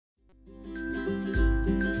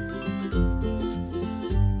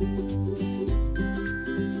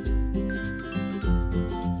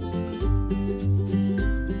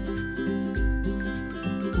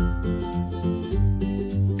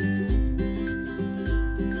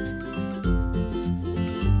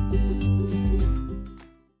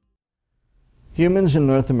Humans in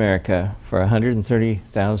North America for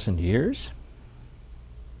 130,000 years.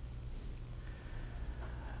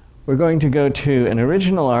 We're going to go to an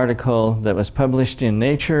original article that was published in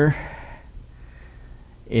Nature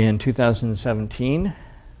in 2017.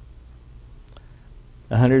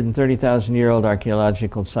 130,000-year-old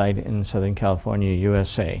archaeological site in Southern California,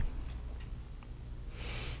 USA.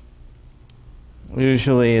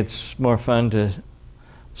 Usually it's more fun to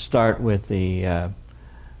start with the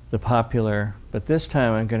popular, but this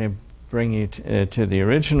time I'm going to bring you to the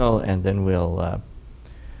original, and then we'll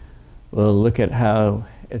look at how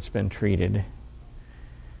it's been treated.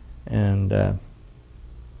 And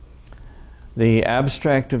the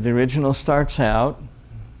abstract of the original starts out,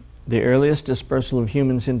 the earliest dispersal of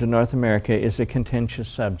humans into North America is a contentious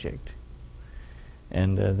subject,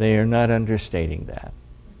 and they are not understating that.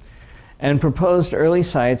 And proposed early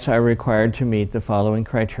sites are required to meet the following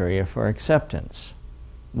criteria for acceptance.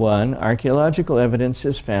 1, archaeological evidence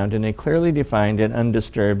is found in a clearly defined and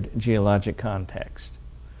undisturbed geologic context.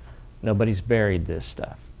 Nobody's buried this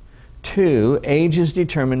stuff. 2, age is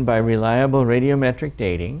determined by reliable radiometric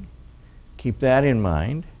dating. Keep that in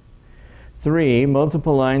mind. 3,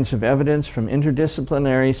 multiple lines of evidence from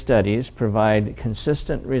interdisciplinary studies provide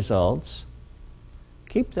consistent results.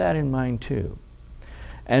 Keep that in mind too.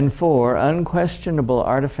 And 4, unquestionable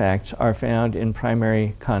artifacts are found in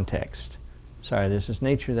primary context. Sorry, this is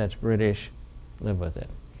Nature, that's British. Live with it.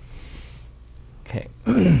 Okay.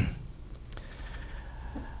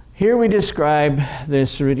 Here we describe the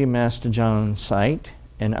Cerruti Mastodon site,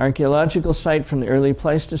 an archaeological site from the early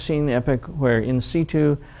Pleistocene epoch where in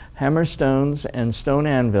situ hammerstones and stone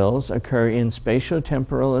anvils occur in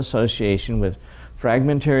spatiotemporal association with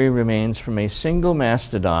fragmentary remains from a single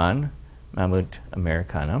mastodon, Mammut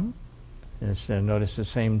americanum. Notice the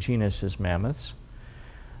same genus as mammoths.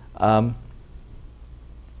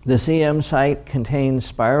 The CM site contains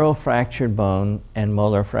spiral fractured bone and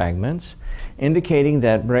molar fragments, indicating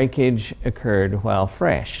that breakage occurred while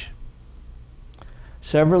fresh.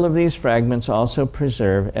 Several of these fragments also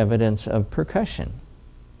preserve evidence of percussion,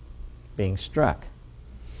 being struck.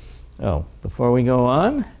 Oh, before we go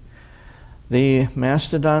on, the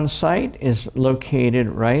mastodon site is located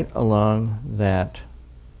right along that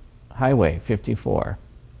Highway 54.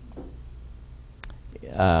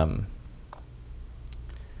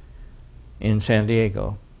 In San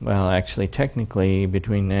Diego. Well, actually, technically,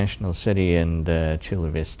 between National City and Chula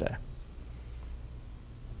Vista.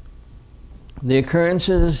 The occurrence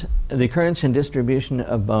and distribution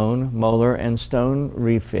of bone, molar, and stone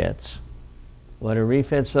refits. What are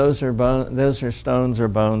refits? Those are stones or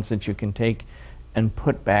bones that you can take and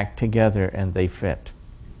put back together, and they fit.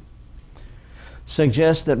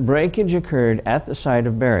 Suggest that breakage occurred at the site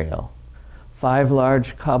of burial. 5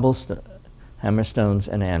 large cobblestone hammerstones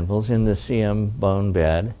and anvils in the CM bone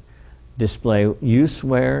bed display use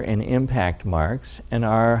wear and impact marks and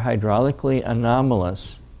are hydraulically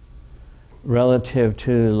anomalous relative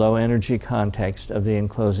to low energy context of the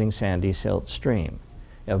enclosing sandy silt stream.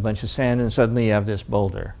 You have a bunch of sand and suddenly you have this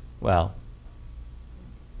boulder. Well,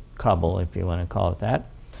 cobble if you want to call it that.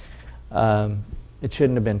 It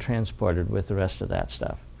shouldn't have been transported with the rest of that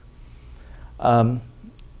stuff.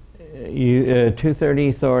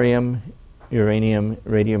 230 thorium uranium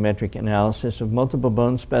radiometric analysis of multiple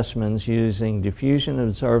bone specimens using diffusion,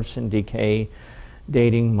 absorption, decay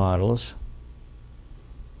dating models,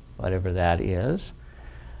 whatever that is,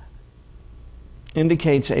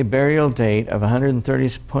 indicates a burial date of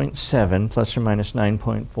 130.7 plus or minus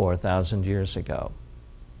 9.4 thousand years ago.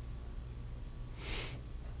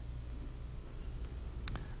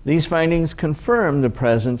 These findings confirm the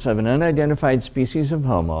presence of an unidentified species of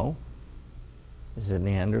Homo. Is it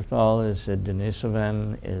Neanderthal? Is it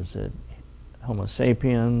Denisovan? Is it Homo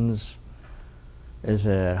sapiens? Is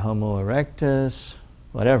it Homo erectus?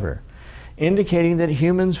 Whatever. Indicating that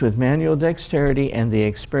humans with manual dexterity and the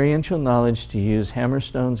experiential knowledge to use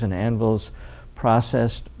hammerstones and anvils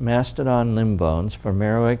processed mastodon limb bones for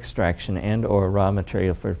marrow extraction and or raw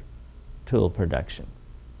material for tool production.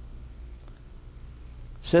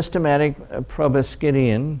 Systematic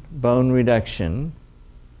proboscidean bone reduction.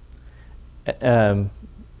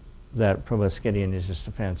 That proboscidean is just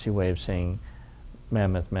a fancy way of saying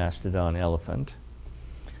mammoth, mastodon, elephant.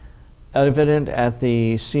 Evident at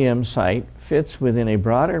the CM site, fits within a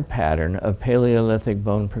broader pattern of Paleolithic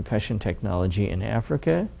bone percussion technology in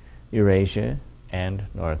Africa, Eurasia, and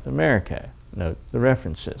North America. Note the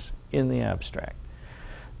references in the abstract.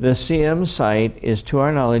 The CM site is, to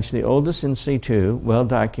our knowledge, the oldest in situ,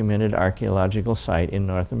 well-documented archaeological site in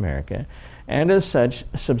North America, and as such,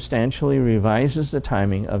 substantially revises the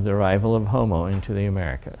timing of the arrival of Homo into the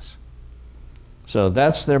Americas. So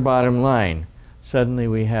that's their bottom line. Suddenly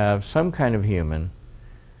we have some kind of human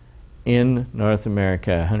in North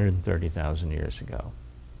America 130,000 years ago.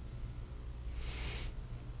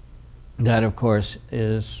 That, of course,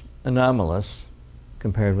 is anomalous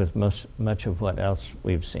compared with much of what else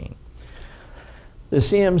we've seen. The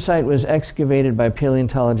Giem site was excavated by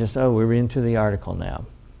paleontologists. Oh, we're into the article now.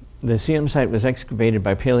 The Giem site was excavated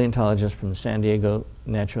by paleontologists from the San Diego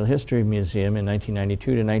Natural History Museum in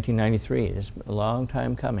 1992 to 1993. It's a long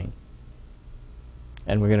time coming.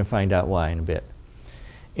 And we're going to find out why in a bit.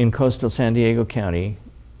 In coastal San Diego County,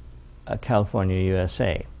 California,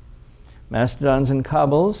 USA. Mastodons and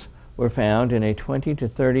cobbles were found in a 20 to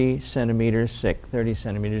 30 centimeters thick. 30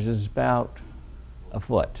 centimeters is about a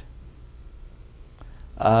foot.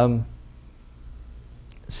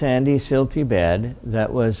 Sandy, silty bed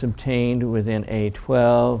that was obtained within a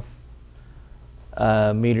 12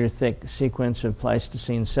 meter thick sequence of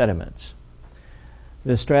Pleistocene sediments.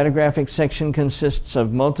 The stratigraphic section consists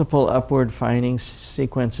of multiple upward fining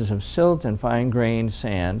sequences of silt and fine-grained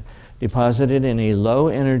sand deposited in a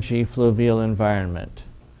low-energy fluvial environment.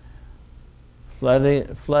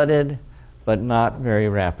 Flooded, but not very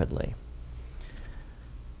rapidly.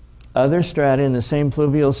 Other strata in the same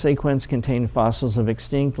fluvial sequence contain fossils of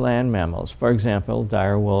extinct land mammals, for example,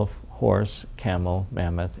 dire wolf, horse, camel,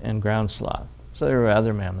 mammoth, and ground sloth. So there were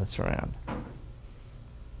other mammoths around.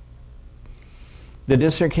 The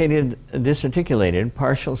disarticulated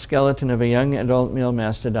partial skeleton of a young adult male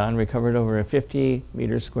mastodon recovered over a 50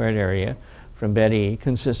 meter squared area from bed E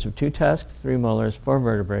consists of 2 tusks, 3 molars, 4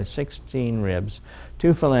 vertebrae, 16 ribs,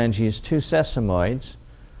 2 phalanges, 2 sesamoids.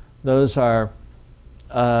 Those are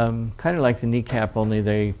kind of like the kneecap, only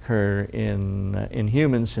they occur in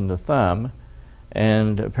humans in the thumb,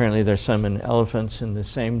 and apparently there's some in elephants and the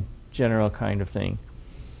same general kind of thing.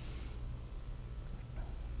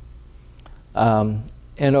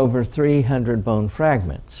 And over 300 bone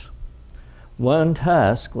fragments. 1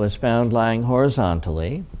 tusk was found lying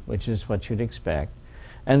horizontally, which is what you'd expect,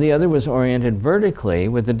 and the other was oriented vertically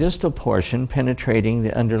with the distal portion penetrating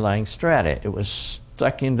the underlying strata. It was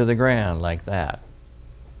stuck into the ground like that.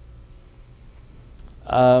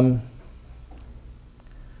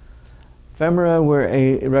 Femora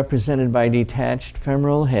were represented by detached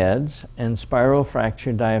femoral heads and spiral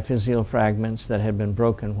fractured diaphysial fragments that had been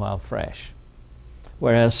broken while fresh,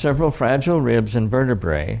 whereas several fragile ribs and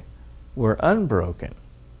vertebrae were unbroken,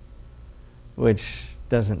 which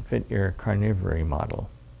doesn't fit your carnivory model.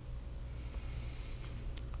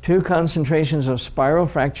 2 concentrations of spiral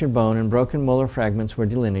fractured bone and broken molar fragments were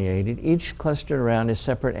delineated, each clustered around a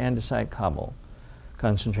separate andesite cobble,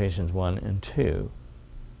 concentrations 1 and 2.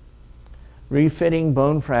 Refitting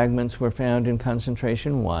bone fragments were found in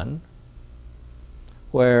concentration 1,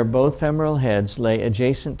 where both femoral heads lay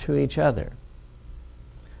adjacent to each other.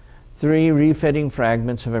 3 refitting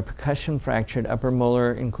fragments of a percussion fractured upper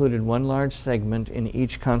molar included 1 large segment in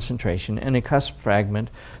each concentration and a cusp fragment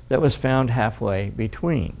that was found halfway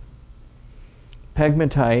between.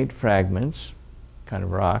 Pegmatite fragments, kind of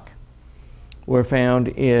rock, were found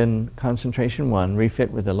in concentration 1,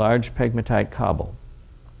 refit with a large pegmatite cobble.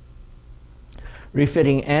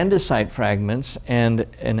 Refitting andesite fragments and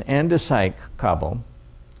an andesite cobble.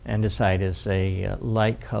 Andesite is a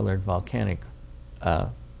light-colored volcanic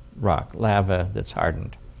rock, lava that's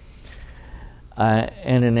hardened.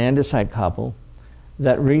 And an andesite cobble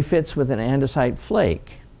that refits with an andesite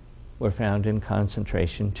flake were found in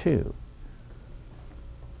concentration 2.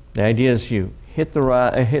 The idea is you hit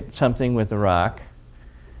something with a rock,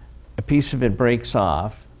 a piece of it breaks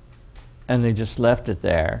off, and they just left it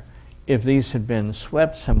there. If these had been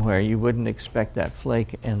swept somewhere, you wouldn't expect that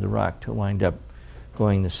flake and the rock to wind up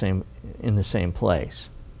going in the same place.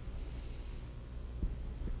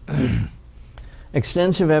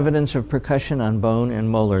 Extensive evidence of percussion on bone and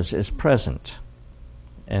molars is present.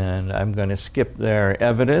 And I'm going to skip their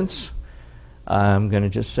evidence. I'm going to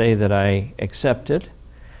just say that I accept it.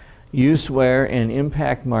 Use, wear, and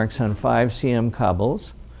impact marks on 5 cm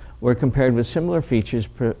cobbles were compared with similar features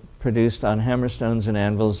produced on hammerstones and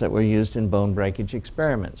anvils that were used in bone breakage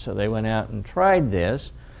experiments. So they went out and tried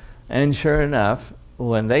this, and sure enough,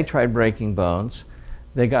 when they tried breaking bones,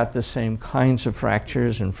 they got the same kinds of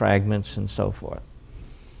fractures and fragments and so forth,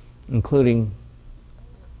 including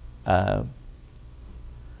hammerstone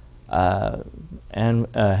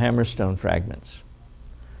fragments.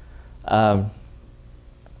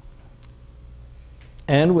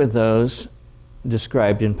 And with those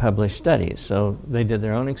described in published studies. So they did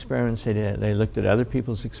their own experiments, they looked at other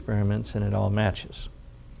people's experiments, and it all matches.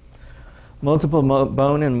 Multiple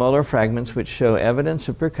bone and molar fragments which show evidence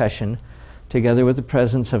of percussion together with the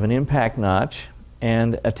presence of an impact notch,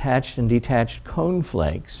 and attached and detached cone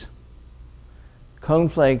flakes. Cone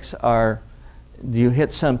flakes are, you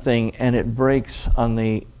hit something and it breaks on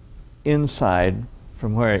the inside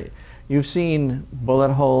from where, you've seen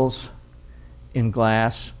bullet holes in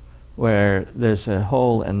glass where there's a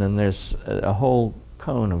hole and then there's a whole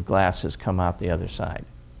cone of glass has come out the other side.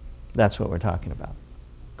 That's what we're talking about,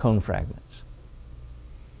 cone fragments.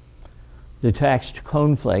 Detached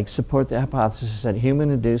cone flakes support the hypothesis that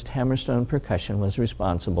human-induced hammerstone percussion was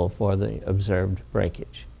responsible for the observed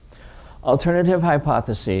breakage. Alternative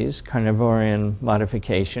hypotheses, carnivorian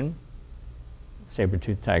modification,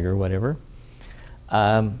 saber-toothed tiger, whatever,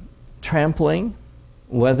 trampling,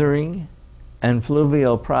 weathering, and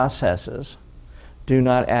fluvial processes do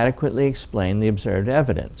not adequately explain the observed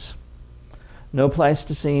evidence. No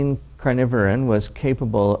Pleistocene carnivoran was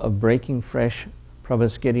capable of breaking fresh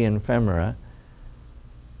proboscidean femora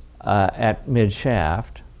at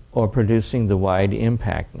mid-shaft or producing the wide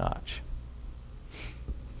impact notch.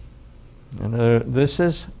 And this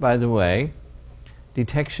is, by the way,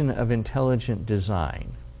 detection of intelligent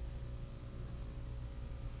design.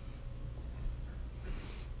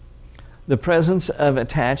 The presence of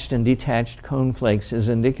attached and detached cone flakes is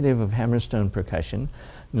indicative of hammerstone percussion,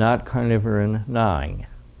 not carnivoran gnawing.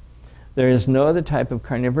 There is no other type of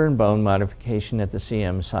carnivoran bone modification at the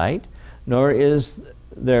CM site, nor is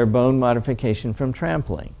there bone modification from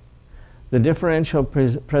trampling. The differential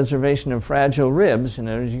preservation of fragile ribs, and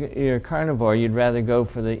as you're a carnivore, you'd rather go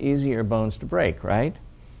for the easier bones to break, right?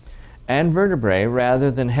 And vertebrae, rather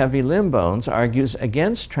than heavy limb bones, argues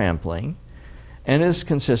against trampling and is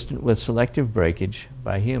consistent with selective breakage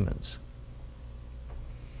by humans.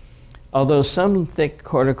 Although some thick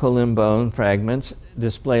cortical limb bone fragments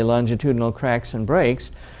display longitudinal cracks and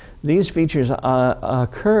breaks, these features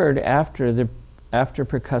occurred after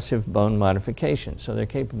percussive bone modification. So they're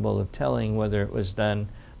capable of telling whether it was done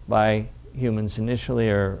by humans initially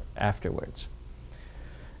or afterwards.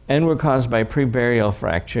 And were caused by pre-burial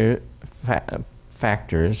fracture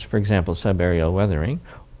factors, for example, subaerial weathering,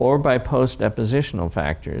 or by post-depositional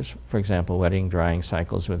factors, for example, wetting, drying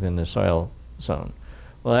cycles within the soil zone.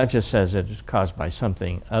 Well, that just says it's caused by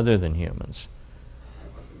something other than humans.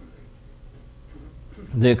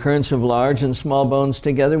 The occurrence of large and small bones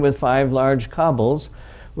together with 5 large cobbles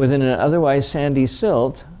within an otherwise sandy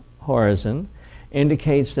silt horizon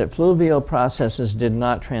indicates that fluvial processes did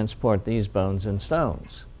not transport these bones and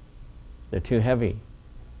stones. They're too heavy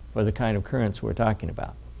for the kind of currents we're talking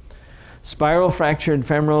about. Spiral fractured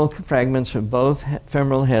femoral fragments of both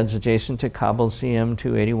femoral heads adjacent to cobble CM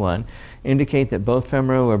 281 indicate that both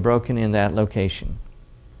femora were broken in that location.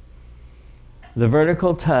 The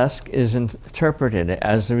vertical tusk is interpreted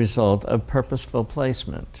as the result of purposeful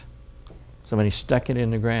placement. Somebody stuck it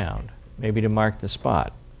in the ground, maybe to mark the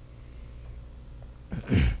spot.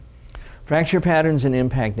 Fracture patterns and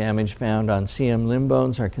impact damage found on CM limb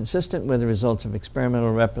bones are consistent with the results of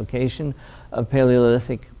experimental replication of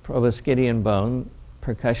Paleolithic proboscidean bone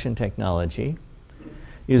percussion technology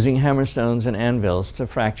using hammerstones and anvils to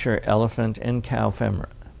fracture elephant and cow femora.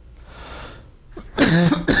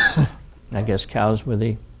 I guess cows were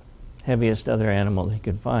the heaviest other animal they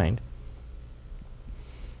could find.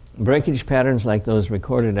 Breakage patterns like those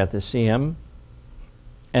recorded at the CM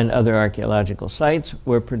and other archaeological sites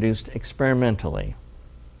were produced experimentally,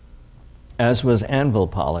 as was anvil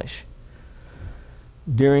polish.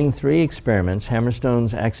 During 3 experiments,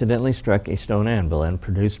 hammerstones accidentally struck a stone anvil and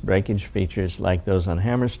produced breakage features like those on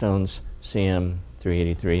hammerstones CM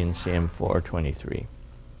 383 and CM 423.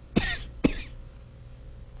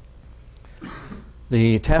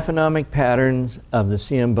 The taphonomic patterns of the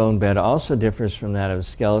CM bone bed also differs from that of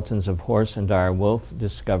skeletons of horse and dire wolf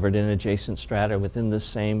discovered in adjacent strata within the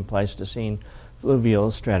same Pleistocene fluvial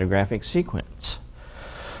stratigraphic sequence.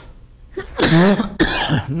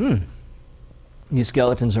 These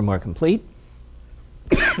skeletons are more complete,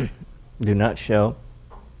 do not show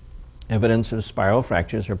evidence of spiral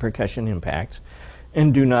fractures or percussion impacts,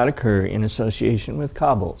 and do not occur in association with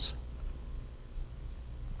cobbles.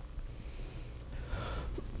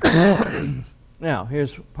 Now,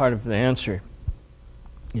 here's part of the answer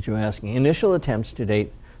that you're asking. Initial attempts to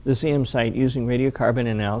date the CM site using radiocarbon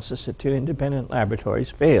analysis at 2 independent laboratories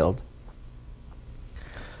failed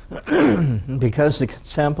because the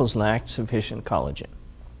samples lacked sufficient collagen.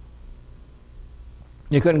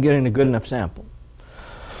 You couldn't get in a good enough sample.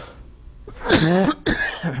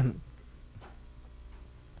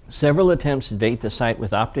 Several attempts to date the site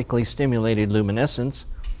with optically stimulated luminescence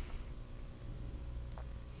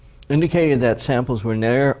indicated that samples were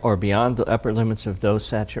near or beyond the upper limits of dose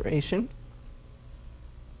saturation,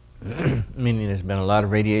 meaning there's been a lot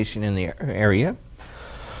of radiation in the area,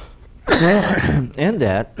 and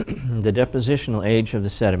that the depositional age of the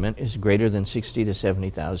sediment is greater than 60 to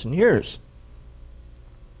 70,000 years.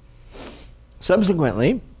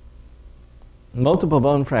 Subsequently, multiple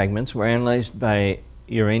bone fragments were analyzed by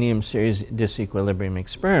uranium series disequilibrium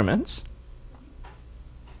experiments.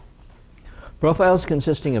 Profiles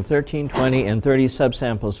consisting of 13, 20, and 30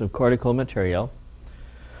 subsamples of cortical material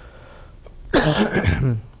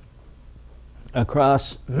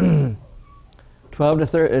across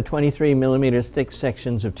 12 to 23 millimeter thick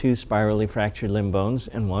sections of 2 spirally fractured limb bones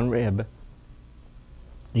and 1 rib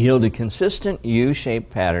yielded consistent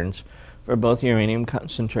U-shaped patterns for both uranium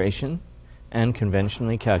concentration and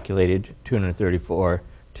conventionally calculated 234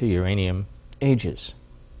 to uranium ages.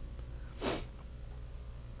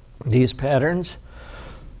 These patterns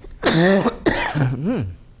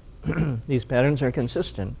these patterns are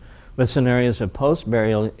consistent with scenarios of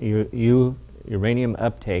post-burial uranium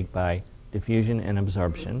uptake by diffusion and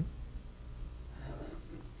absorption.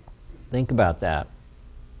 Think about that.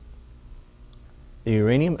 The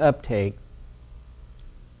uranium uptake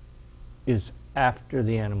is after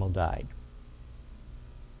the animal died.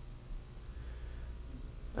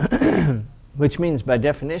 Which means, by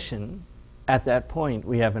definition, at that point,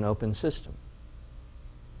 we have an open system.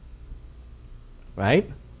 Right?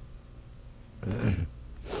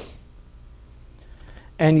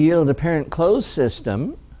 And yield apparent closed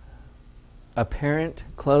system,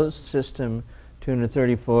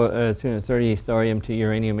 230 thorium to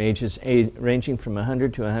uranium ages ranging from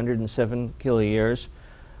 100 to 107 kiloyears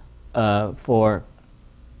for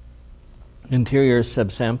interior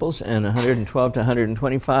subsamples and 112 to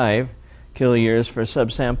 125 kiloyears for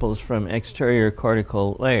subsamples from exterior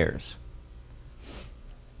cortical layers.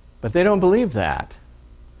 But they don't believe that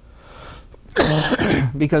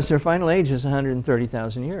because their final age is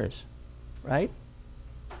 130,000 years, right?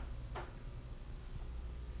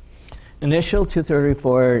 Initial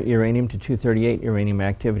 234 uranium to 238 uranium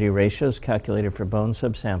activity ratios calculated for bone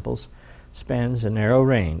subsamples spans a narrow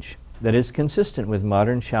range that is consistent with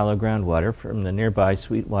modern shallow groundwater from the nearby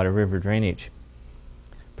Sweetwater River drainage,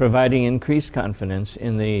 providing increased confidence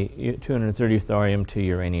in the 230 thorium to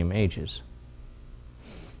uranium ages.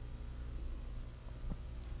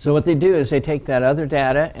 So what they do is they take that other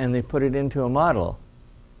data and they put it into a model.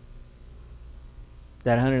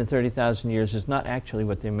 That 130,000 years is not actually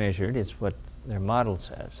what they measured, it's what their model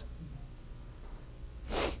says.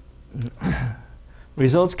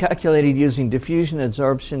 Results calculated using diffusion,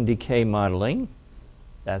 absorption, decay modeling,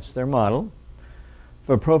 that's their model,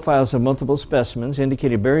 for profiles of multiple specimens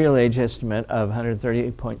indicated burial age estimate of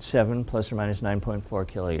 138.7 plus or minus 9.4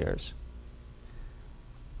 kiloyears.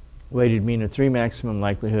 Weighted mean of 3 maximum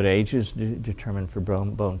likelihood ages determined for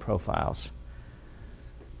bone profiles.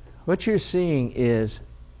 What you're seeing is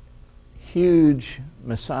huge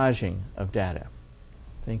massaging of data.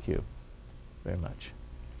 Thank you very much.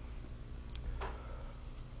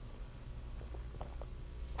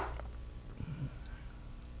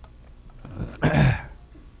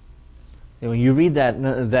 When you read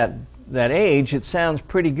that age, it sounds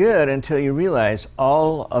pretty good until you realize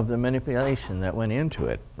all of the manipulation that went into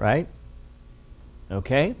it, right?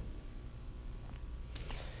 Okay?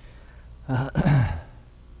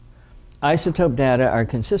 Isotope data are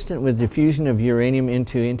consistent with diffusion of uranium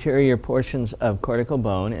into interior portions of cortical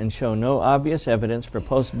bone and show no obvious evidence for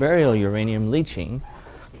post-burial uranium leaching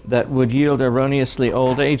that would yield erroneously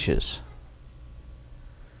old ages.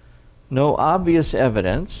 No obvious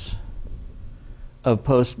evidence of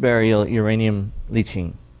post-burial uranium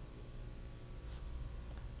leaching,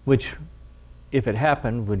 which, if it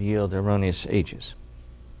happened, would yield erroneous ages.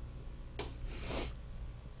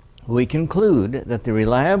 We conclude that the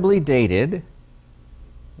reliably dated,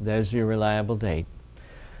 there's your reliable date,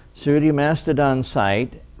 Surya Mastodon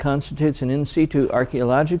site constitutes an in situ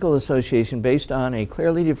archaeological association based on a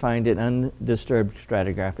clearly defined and undisturbed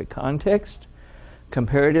stratigraphic context,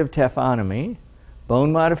 comparative taphonomy,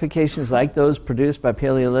 bone modifications like those produced by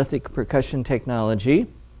Paleolithic percussion technology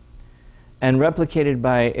and replicated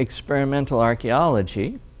by experimental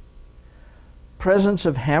archaeology, presence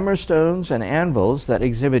of hammerstones and anvils that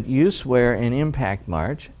exhibit use wear and impact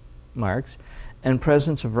marks, and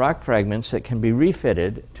presence of rock fragments that can be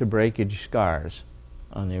refitted to breakage scars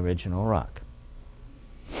on the original rock.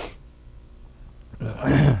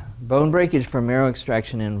 Bone breakage from marrow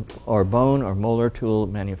extraction or bone or molar tool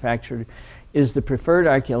manufactured is the preferred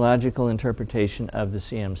archaeological interpretation of the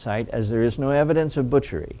CM site, as there is no evidence of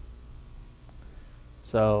butchery.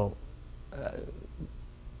 So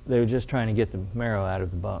they were just trying to get the marrow out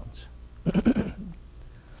of the bones.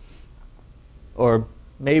 Or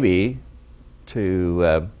maybe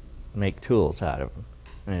to make tools out of them.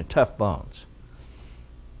 tough bones.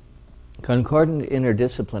 Concordant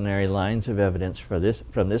interdisciplinary lines of evidence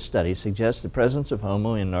from this study suggest the presence of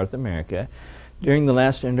Homo in North America during the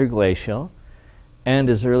last interglacial and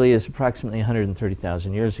as early as approximately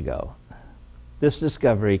 130,000 years ago. This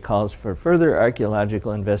discovery calls for further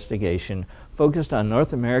archaeological investigation focused on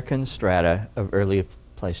North American strata of early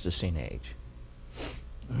Pleistocene age.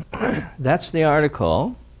 That's the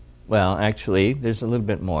article. Well, actually, there's a little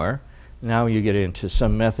bit more. Now you get into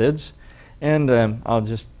some methods, and I'll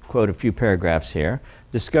just quote a few paragraphs here.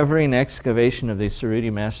 Discovery and excavation of the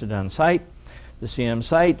Ceruti Mastodon site. The CM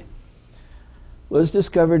site was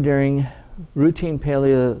discovered during routine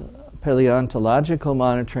paleontological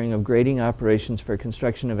monitoring of grading operations for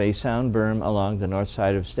construction of a sound berm along the north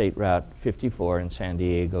side of State Route 54 in San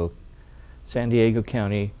Diego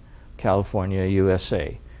County, California,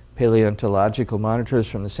 USA. Paleontological monitors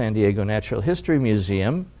from the San Diego Natural History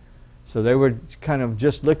Museum. So they were kind of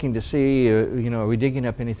just looking to see, are we digging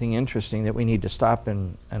up anything interesting that we need to stop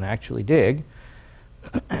and actually dig?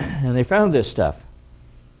 And they found this stuff.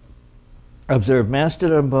 Observed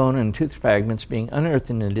mastodon bone and tooth fragments being unearthed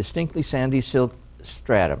in a distinctly sandy silt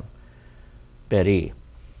stratum, bed E,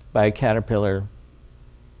 by a caterpillar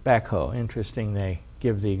backhoe. Interesting, they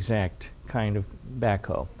give the exact kind of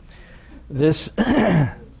backhoe. This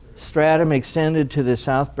stratum extended to the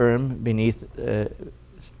south berm beneath,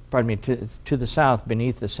 to the south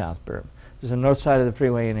beneath the south berm. This is the north side of the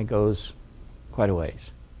freeway and it goes quite a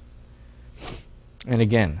ways. And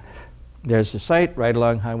again, there's the site right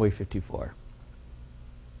along Highway 54.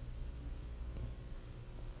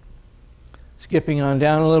 Skipping on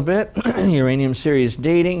down a little bit, uranium series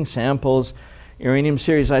dating, samples. Uranium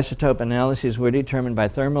series isotope analyses were determined by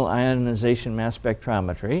thermal ionization mass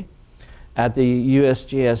spectrometry at the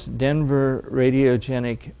USGS Denver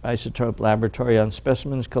Radiogenic Isotope Laboratory on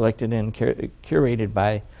specimens collected and curated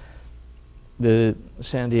by the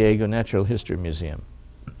San Diego Natural History Museum.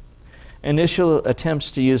 Initial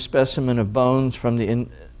attempts to use specimen of bones from the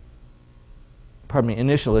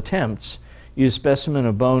initial attempts used specimen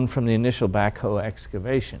of bone from the initial backhoe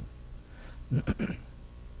excavation.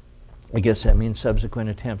 I guess that means subsequent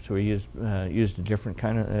attempts were used a different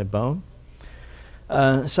kind of bone.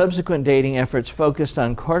 Subsequent dating efforts focused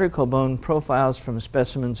on cortical bone profiles from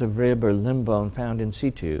specimens of rib or limb bone found in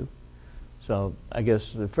situ. So I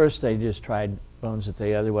guess at first they just tried bones that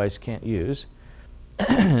they otherwise can't use.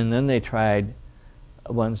 And then they tried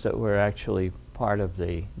ones that were actually part of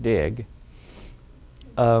the dig.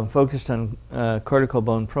 Focused on cortical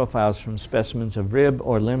bone profiles from specimens of rib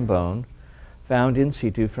or limb bone found in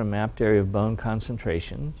situ from mapped area of bone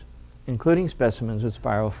concentrations, including specimens with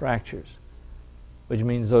spiral fractures, which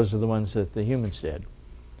means those are the ones that the humans did,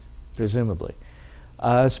 presumably.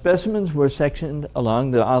 Specimens were sectioned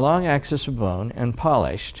along the long axis of bone and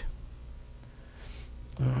polished.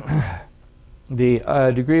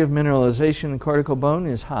 The degree of mineralization in cortical bone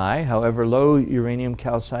is high. However, low uranium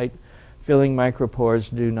calcite filling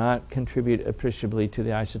micropores do not contribute appreciably to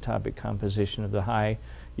the isotopic composition of the high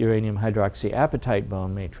uranium hydroxyapatite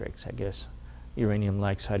bone matrix. I guess uranium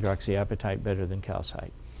likes hydroxyapatite better than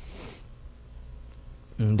calcite.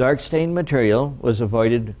 And dark stained material was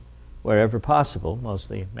avoided wherever possible,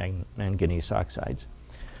 mostly manganese oxides.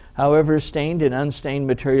 However, stained and unstained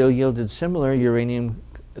material yielded similar uranium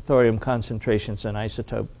thorium concentrations and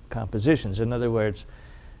isotope compositions. In other words,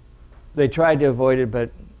 they tried to avoid it,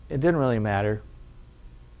 but it didn't really matter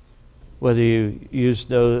whether you used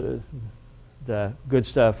the good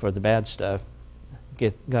stuff or the bad stuff,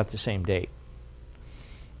 got the same date,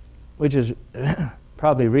 which is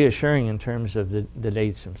probably reassuring in terms of the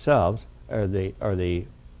dates themselves, or the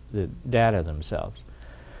data themselves.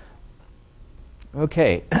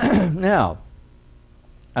 Okay, now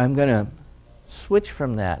I'm going to switch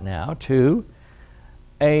from that now to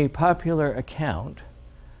a popular account.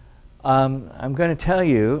 I'm going to tell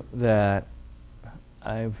you that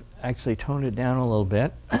I've actually toned it down a little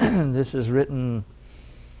bit. This is written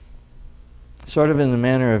sort of in the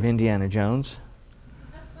manner of Indiana Jones.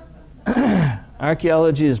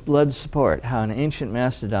 Archaeology is blood sport, how an ancient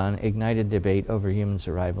mastodon ignited debate over humans'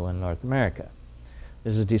 arrival in North America.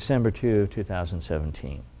 This is December 2,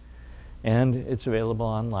 2017. And it's available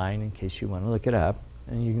online in case you want to look it up.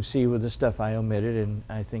 And you can see with the stuff I omitted, and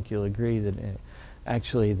I think you'll agree that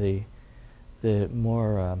actually the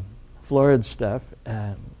more florid stuff,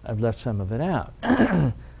 I've left some of it out.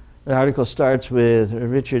 The article starts with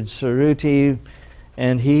Richard Ceruti,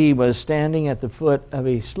 and he was standing at the foot of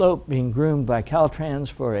a slope being groomed by Caltrans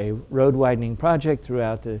for a road widening project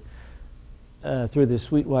throughout through the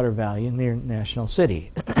Sweetwater Valley near National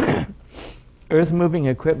City. Earth-moving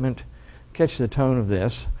equipment catch the tone of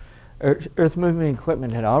this. Earth-moving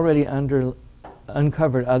equipment had already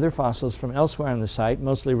uncovered other fossils from elsewhere on the site,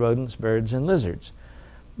 mostly rodents, birds, and lizards.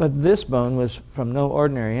 But this bone was from no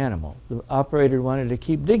ordinary animal. The operator wanted to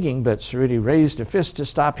keep digging, but Cerruti raised a fist to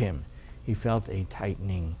stop him. He felt a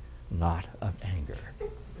tightening knot of anger.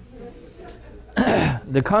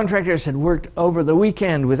 The contractors had worked over the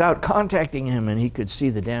weekend without contacting him, and he could see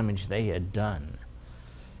the damage they had done.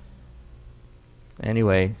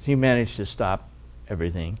 Anyway, he managed to stop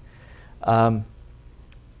everything.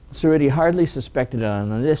 Cerruti hardly suspected it.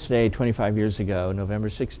 On this day, 25 years ago, November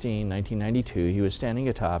 16, 1992, he was standing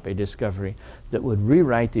atop a discovery that would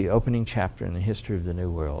rewrite the opening chapter in the history of the New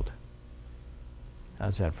World.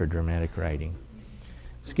 How's that for dramatic writing?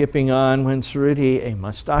 Skipping on, when Cerruti, a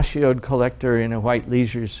mustachioed collector in a white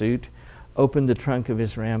leisure suit, opened the trunk of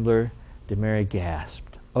his Rambler, Demare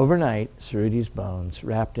gasped. Overnight, Cerruti's bones,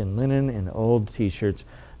 wrapped in linen and old T-shirts,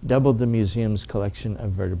 doubled the museum's collection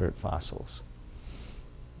of vertebrate fossils.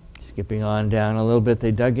 Skipping on down a little bit,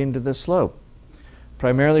 they dug into the slope.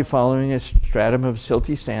 Primarily following a stratum of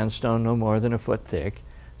silty sandstone no more than a foot thick,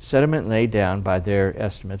 sediment laid down by their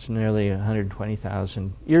estimates nearly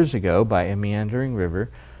 120,000 years ago by a meandering river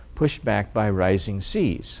pushed back by rising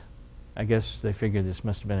seas. I guess they figured this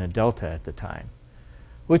must have been a delta at the time,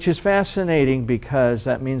 which is fascinating because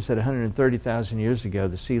that means that 130,000 years ago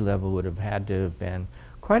the sea level would have had to have been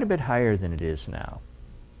quite a bit higher than it is now.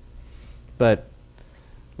 But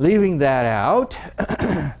leaving that out,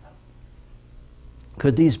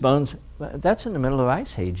 could these bones, that's in the middle of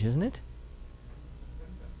Ice Age, isn't it?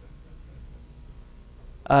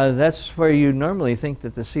 That's where you normally think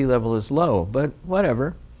that the sea level is low, but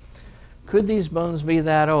whatever. Could these bones be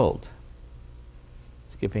that old?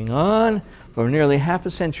 Skipping on, for nearly half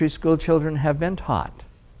a century, school children have been taught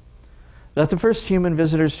that the first human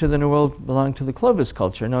visitors to the New World belonged to the Clovis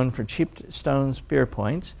culture, known for cheap stone spear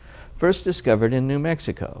points, first discovered in New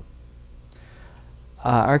Mexico.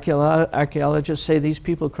 Archaeologists say these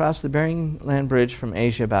people crossed the Bering Land Bridge from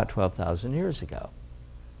Asia about 12,000 years ago.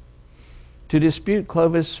 To dispute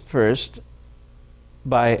Clovis first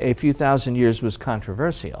by a few thousand years was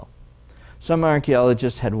controversial. Some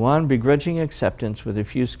archaeologists had won begrudging acceptance with a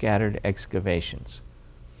few scattered excavations.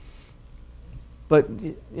 But,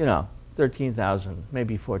 you know, 13,000,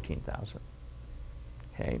 maybe 14,000.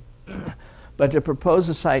 Okay. But to propose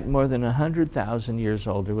a site more than 100,000 years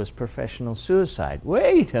older was professional suicide.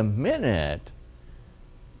 Wait a minute.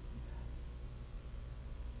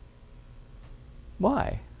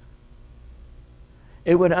 Why?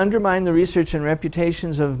 It would undermine the research and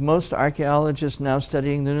reputations of most archaeologists now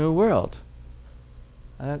studying the New World.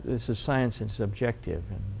 This is science and it's objective,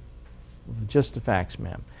 and just the facts,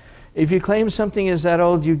 ma'am. If you claim something is that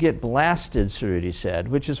old, you get blasted, Cerruti said,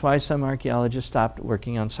 which is why some archaeologists stopped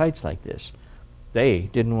working on sites like this. They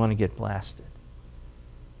didn't want to get blasted.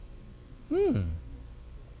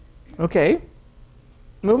 Okay.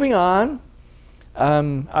 Moving on.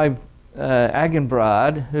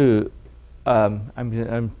 Agenbrod, who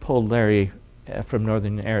I'm pulled Larry from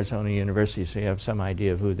Northern Arizona University, so you have some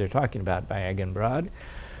idea of who they're talking about by Agenbrod,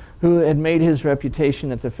 who had made his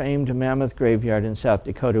reputation at the famed Mammoth Graveyard in South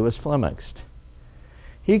Dakota, was flummoxed.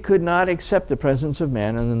 He could not accept the presence of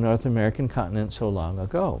man on the North American continent so long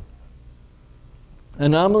ago.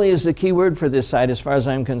 Anomaly is the key word for this site as far as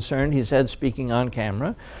I'm concerned, he said, speaking on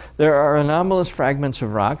camera. There are anomalous fragments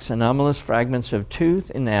of rocks, anomalous fragments of tooth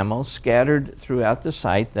enamel scattered throughout the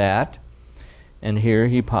site that, and here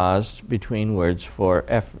he paused between words for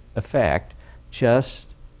effect, just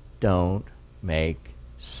don't make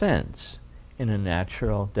sense in a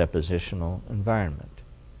natural depositional environment.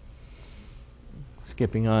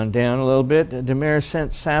 Skipping on down a little bit, Demare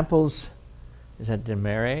sent samples, is that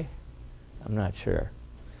Demare? I'm not sure,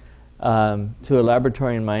 to a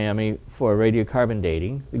laboratory in Miami for radiocarbon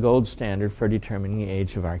dating, the gold standard for determining the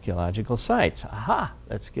age of archaeological sites. Aha,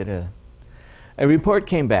 let's get a report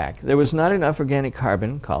came back. There was not enough organic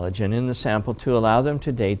carbon, collagen, in the sample to allow them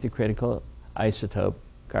to date the critical isotope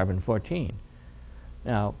carbon-14.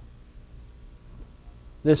 Now,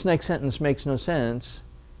 this next sentence makes no sense,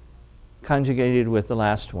 conjugated with the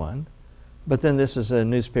last one, but then this is a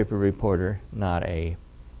newspaper reporter, not a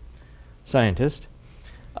scientist.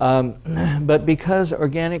 But because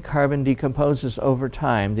organic carbon decomposes over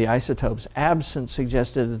time, the isotope's absence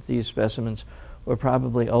suggested that these specimens were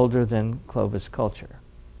probably older than Clovis culture.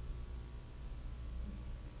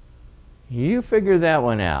 You figure that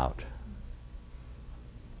one out.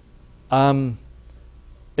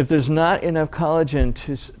 If there's not enough collagen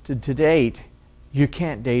to date, you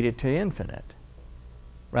can't date it to infinite,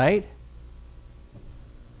 right?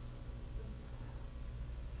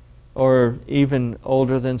 or even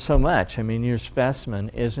older than so much. I mean, your specimen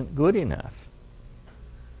isn't good enough.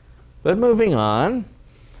 But moving on,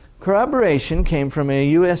 corroboration came from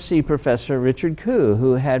a USC professor, Richard Koo,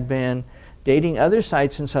 who had been dating other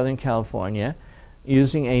sites in Southern California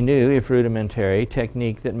using a new, if rudimentary,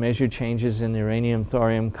 technique that measured changes in the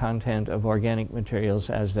uranium-thorium content of organic materials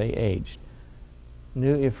as they aged.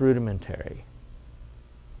 New, if rudimentary.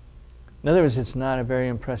 In other words, it's not a very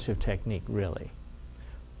impressive technique, really.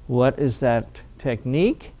 What is that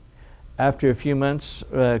technique? After a few months,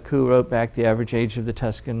 Koo wrote back, the average age of the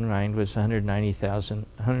Tuscan rind was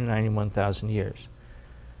 191,000 years.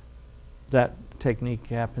 That technique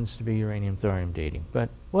happens to be uranium-thorium dating, but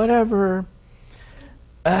whatever.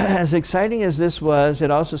 As exciting as this was,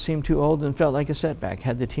 it also seemed too old and felt like a setback.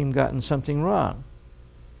 Had the team gotten something wrong?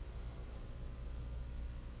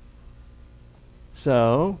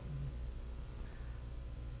 So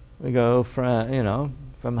we go from,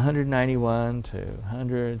 from 191 to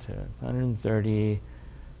 100 to 130.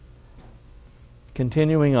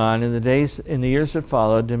 Continuing on, in the years that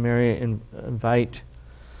followed, Demery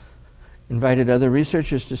invited other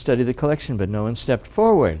researchers to study the collection, but no one stepped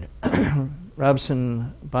forward.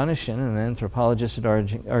 Robson Bonachin, an anthropologist at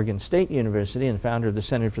Oregon State University and founder of the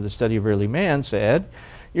Center for the Study of Early Man, said,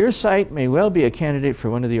 "Your site may well be a candidate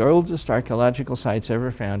for one of the oldest archaeological sites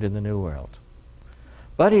ever found in the New World."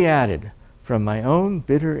 But he added, "From my own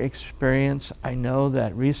bitter experience, I know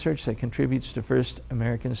that research that contributes to first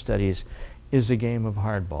American studies is a game of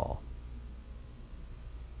hardball."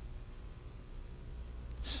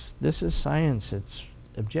 This is science. It's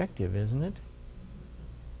objective, isn't it?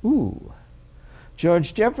 Ooh.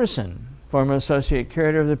 George Jefferson, former associate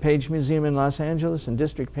curator of the Page Museum in Los Angeles and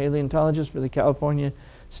district paleontologist for the California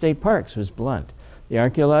State Parks, was blunt. The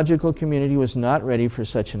archaeological community was not ready for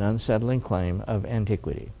such an unsettling claim of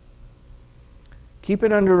antiquity. "Keep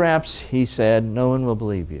it under wraps," he said. "No one will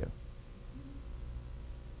believe you."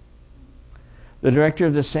 The director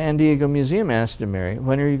of the San Diego Museum asked Demery,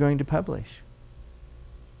 "When are you going to publish?"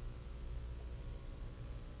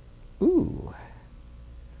 Ooh.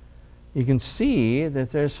 You can see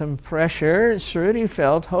that there's some pressure. Cerruti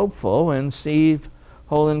felt hopeful when Steve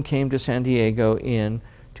Holland came to San Diego in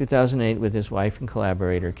 2008 with his wife and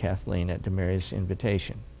collaborator Kathleen at Demery's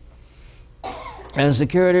invitation. As the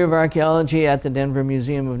curator of archaeology at the Denver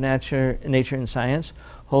Museum of Nature and Science,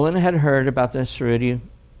 Holland had heard about the Cerruti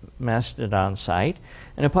Mastodon site,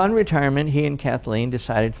 and upon retirement, he and Kathleen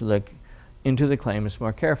decided to look into the claims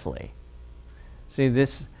more carefully. See,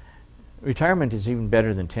 this retirement is even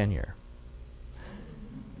better than tenure.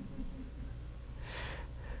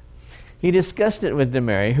 He discussed it with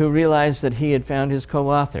Demery, who realized that he had found his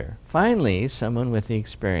co-author, finally someone with the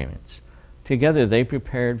experience. Together they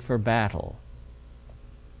prepared for battle.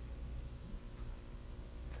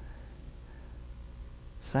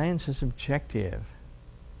 Science is objective.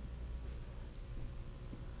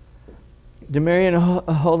 Demery and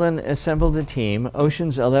Holland assembled a team,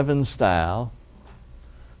 Ocean's 11 style.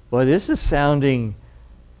 Boy, this is sounding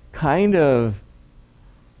kind of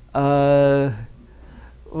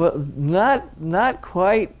well, not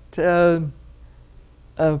quite a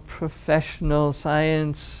professional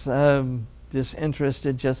science,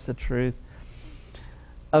 disinterested, just the truth.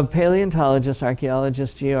 Of paleontologists,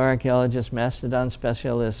 archaeologists, geoarchaeologists, mastodon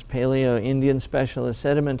specialists, paleo-Indian specialists,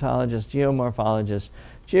 sedimentologists, geomorphologists,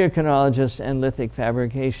 geochronologists, and lithic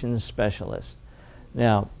fabrication specialists.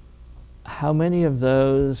 Now, how many of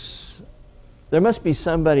those? There must be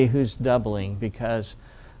somebody who's doubling, because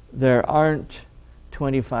there aren't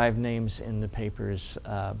 25 names in the paper's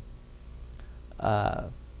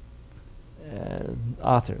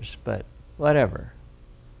authors, but whatever.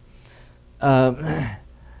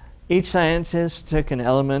 Each scientist took an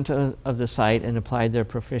element of the site and applied their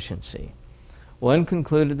proficiency. One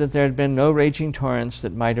concluded that there had been no raging torrents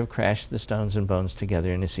that might have crashed the stones and bones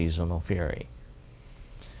together in a seasonal fury.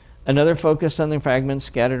 Another focused on the fragments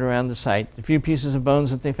scattered around the site. The few pieces of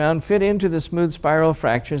bones that they found fit into the smooth spiral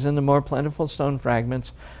fractures, and the more plentiful stone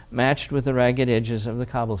fragments matched with the ragged edges of the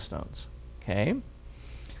cobblestones. Okay?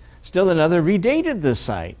 Still another redated the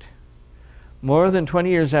site. More than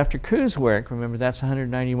 20 years after Koo's work, remember that's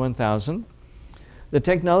 191,000, the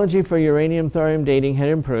technology for uranium-thorium dating had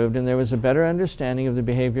improved, and there was a better understanding of the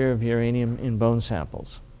behavior of uranium in bone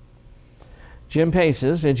samples. Jim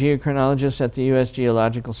Paces, a geochronologist at the U.S.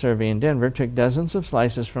 Geological Survey in Denver, took dozens of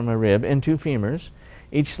slices from a rib and 2 femurs.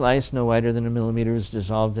 Each slice, no wider than a millimeter, was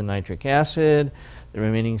dissolved in nitric acid. The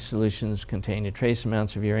remaining solutions contained trace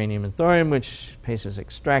amounts of uranium and thorium, which Paces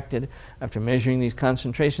extracted. After measuring these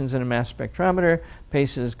concentrations in a mass spectrometer,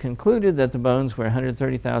 Paces concluded that the bones were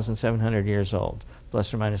 130,700 years old.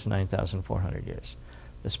 plus or minus 9,400 years.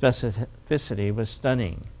 The specificity was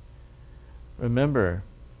stunning. Remember,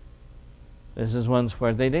 this is ones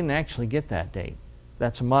where they didn't actually get that date.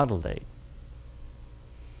 That's a model date.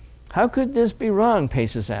 How could this be wrong,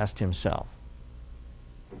 Paces asked himself.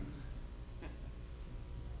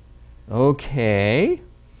 Okay.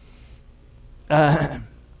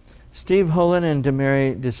 Steve Holland and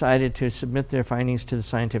DeMary decided to submit their findings to the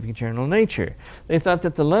scientific journal Nature. They thought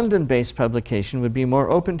that the London-based publication would be more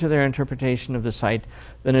open to their interpretation of the site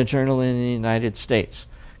than a journal in the United States.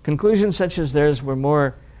 Conclusions such as theirs were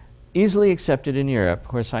more easily accepted in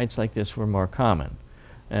Europe, where sites like this were more common.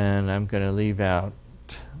 And I'm going to leave out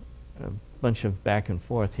a bunch of back and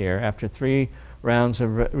forth here. After 3 rounds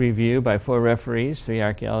of review by 4 referees, 3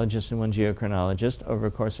 archaeologists and 1 geochronologist, over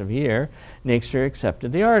a course of a year, Nature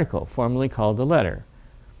accepted the article, formally called a letter.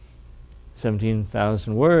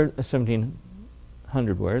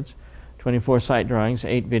 1,700 words, 24 site drawings,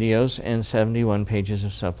 8 videos, and 71 pages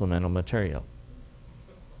of supplemental material.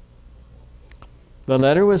 The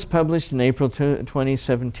letter was published in April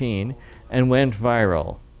 2017 and went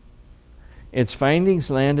viral. Its findings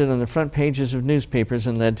landed on the front pages of newspapers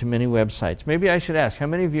and led to many websites. Maybe I should ask, how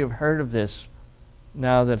many of you have heard of this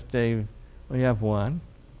now that we have one?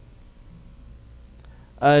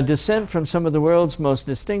 Dissent from some of the world's most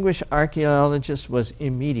distinguished archaeologists was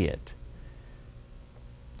immediate.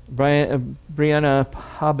 Brianna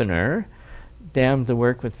Habener damned the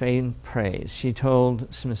work with faint praise. She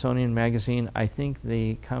told Smithsonian Magazine, "I think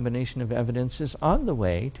the combination of evidence is on the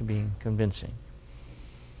way to being convincing."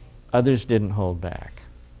 Others didn't hold back.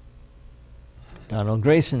 Donald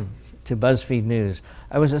Grayson to BuzzFeed News,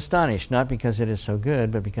 "I was astonished, not because it is so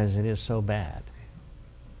good, but because it is so bad."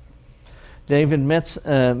 David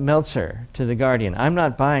Meltzer to The Guardian, "I'm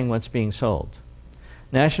not buying what's being sold."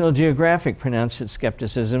 National Geographic pronounced its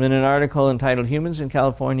skepticism in an article entitled "Humans in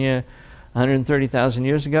California 130,000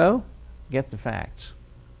 years ago? Get the facts."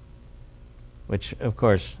 Which, of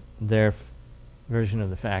course, their version of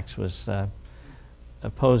the facts was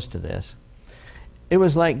opposed to this. It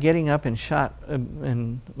was like getting up and shot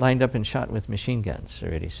and lined up and shot with machine guns,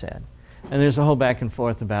 already said. And there's a whole back and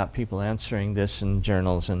forth about people answering this in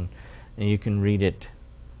journals, and you can read it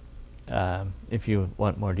if you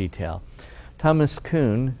want more detail. Thomas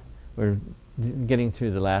Kuhn, we're getting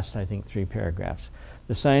through the last, I think, 3 paragraphs.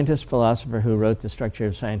 The scientist philosopher who wrote The Structure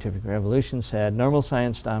of Scientific Revolution said, "Normal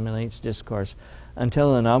science dominates discourse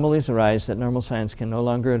until anomalies arise that normal science can no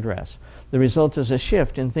longer address. The result is a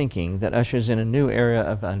shift in thinking that ushers in a new era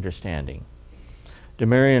of understanding."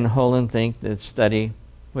 DeMary and Holland think that study,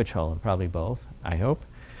 which Holland, probably both, I hope,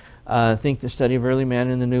 think the study of early man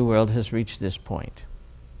in the New World has reached this point.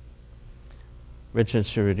 Richard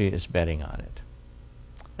Cerruti is betting on it.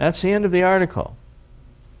 That's the end of the article.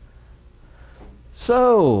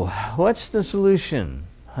 So, what's the solution?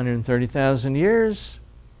 130,000 years,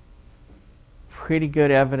 pretty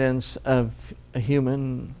good evidence of a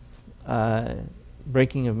human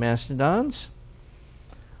breaking of mastodons.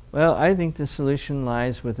 Well, I think the solution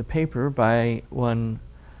lies with a paper by one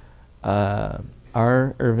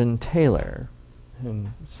R. Irvin Taylor,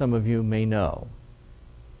 whom some of you may know,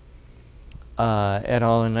 et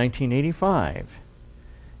al. In 1985.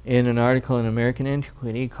 In an article in American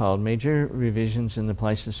Antiquity called "Major Revisions in the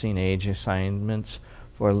Pleistocene Age Assignments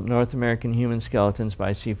for North American Human Skeletons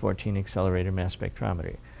by C14 Accelerator Mass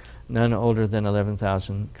Spectrometry, none older than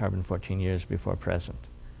 11,000 carbon-14 years before present."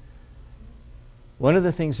 One of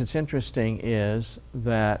the things that's interesting is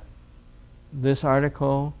that this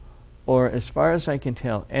article, or as far as I can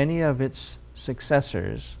tell, any of its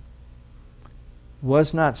successors,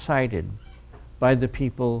 was not cited by the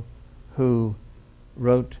people who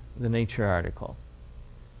wrote the Nature article.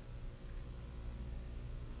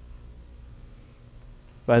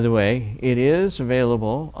 By the way, it is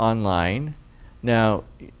available online. Now,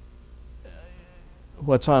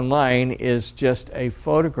 what's online is just a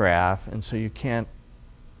photograph, and so you can't,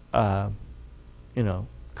 copy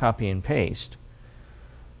and paste.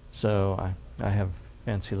 So I have a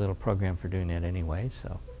fancy little program for doing that anyway.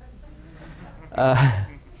 So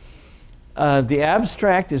the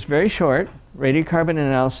abstract is very short. Radiocarbon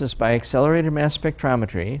analysis by accelerated mass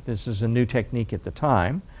spectrometry. This is a new technique at the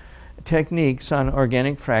time. Techniques on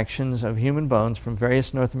organic fractions of human bones from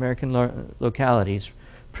various North American localities,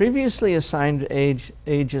 previously assigned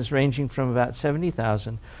ages ranging from about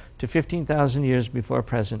 70,000 to 15,000 years before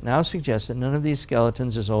present, now suggest that none of these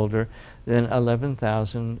skeletons is older than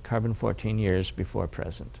 11,000 carbon-14 years before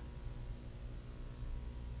present.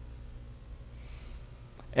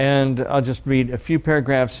 And I'll just read a few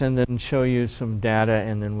paragraphs and then show you some data,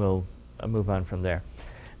 and then we'll move on from there.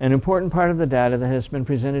 An important part of the data that has been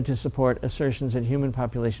presented to support assertions that human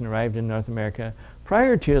population arrived in North America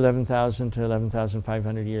prior to 11,000 to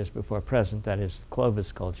 11,500 years before present, that is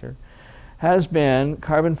Clovis culture, has been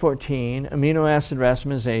carbon-14, amino acid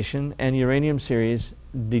racemization, and uranium series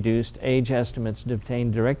deduced age estimates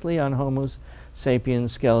obtained directly on Homo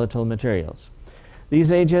sapiens skeletal materials.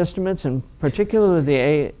 These age estimates, and particularly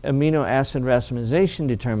the amino acid racemization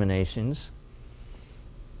determinations,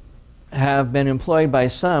 have been employed by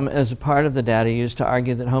some as a part of the data used to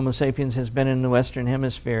argue that Homo sapiens has been in the Western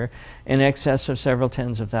Hemisphere in excess of several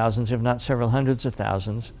tens of thousands, if not several hundreds of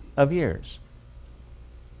thousands, of years.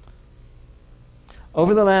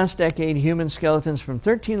 Over the last decade, human skeletons from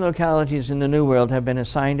 13 localities in the New World have been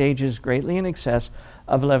assigned ages greatly in excess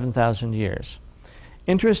of 11,000 years.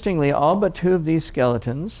 Interestingly, all but 2 of these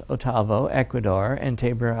skeletons, Otavo, Ecuador, and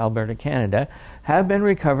Tabor, Alberta, Canada, have been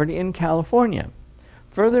recovered in California.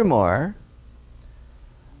 Furthermore,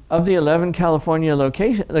 of the 11 California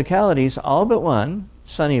localities, all but 1,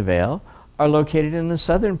 Sunnyvale, are located in the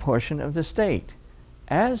southern portion of the state,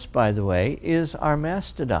 as, by the way, is our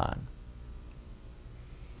mastodon.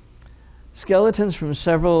 Skeletons from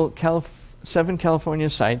 7 California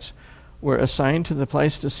sites were assigned to the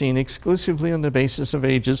Pleistocene exclusively on the basis of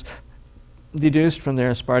ages deduced from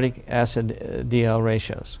their aspartic acid DL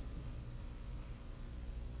ratios.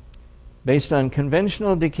 Based on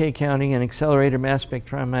conventional decay counting and accelerator mass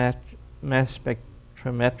spectrometric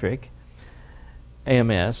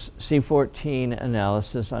AMS C14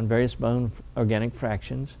 analysis on various bone organic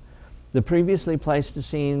fractions, the previously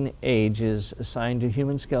Pleistocene ages assigned to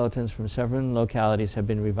human skeletons from several localities have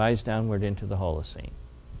been revised downward into the Holocene.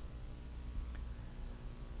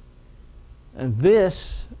 And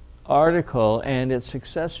this article and its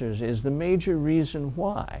successors is the major reason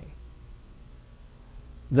why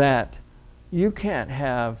that you can't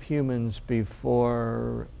have humans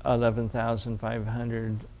before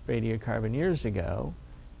 11,500 radiocarbon years ago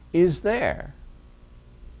is there.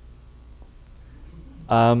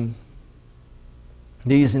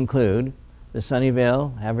 These include the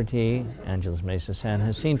Sunnyvale, Havertí, Angeles Mesa, San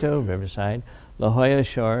Jacinto, Riverside, La Jolla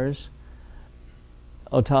Shores,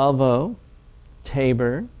 Otavo,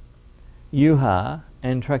 Tabor, Yuha,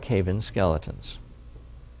 and Truckhaven skeletons.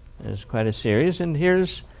 There's quite a series, and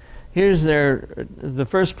here's the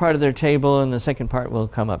first part of their table, and the second part will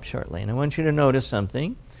come up shortly. And I want you to notice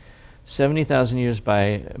something. 70,000 years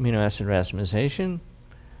by amino acid racemization,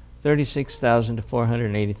 36,000 to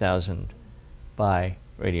 480,000 by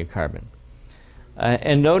radiocarbon.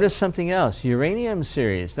 And notice something else. Uranium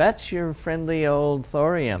series, that's your friendly old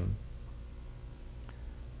thorium.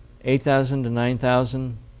 8,000 to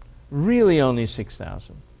 9,000, really only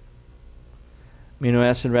 6,000. Amino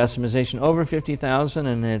acid racemization over 50,000,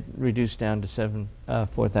 and it reduced down to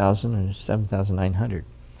 4,000 or 7,900.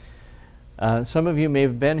 Some of you may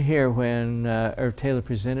have been here when Irv Taylor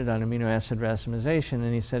presented on amino acid racemization,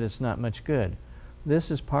 and he said it's not much good.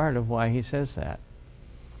 This is part of why he says that.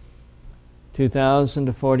 2,000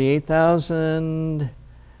 to 48,000,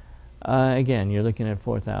 again, you're looking at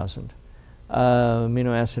 4,000.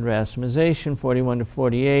 Amino acid racemization, 41 to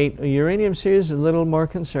 48. A uranium series is a little more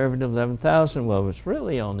conservative, 11,000. Well, it's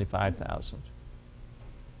really only 5,000.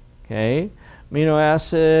 Okay. Amino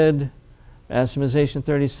acid racemization,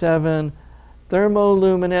 37.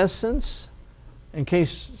 Thermoluminescence. In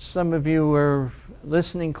case some of you were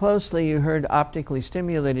listening closely, you heard optically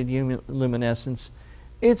stimulated luminescence.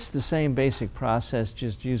 It's the same basic process,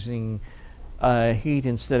 just using heat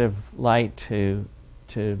instead of light to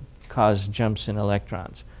cause jumps in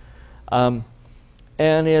electrons. And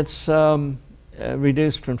it's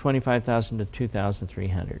reduced from 25,000 to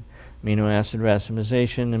 2,300. Amino acid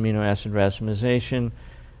racemization.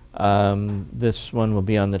 This one will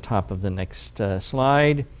be on the top of the next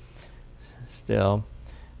slide still.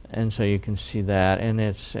 And so you can see that.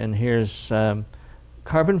 And here's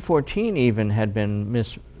carbon-14 even had been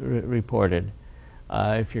misreported.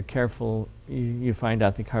 If you're careful, you find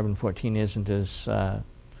out that carbon-14 isn't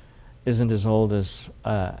as old as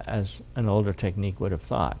an older technique would have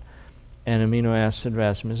thought. And amino acid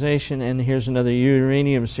racemization, and here's another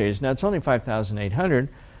uranium series. Now it's only 5,800,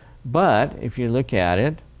 but if you look at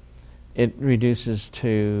it, it reduces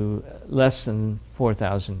to less than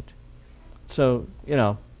 4,000. So, you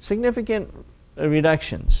know, significant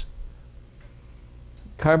reductions.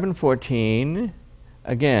 Carbon-14,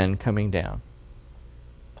 again, coming down.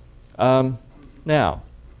 Now,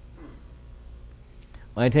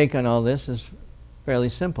 my take on all this is fairly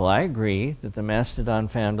simple. I agree that the mastodon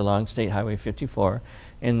found along State Highway 54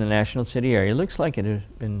 in the National City area looks like it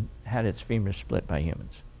had its femur split by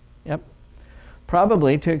humans. Yep.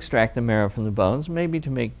 probably to extract the marrow from the bones, maybe to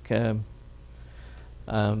make, but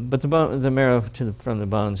the marrow from the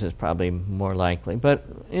bones is probably more likely. But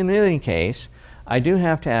in any case, I do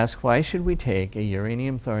have to ask, why should we take a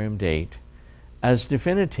uranium-thorium date as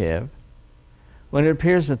definitive when it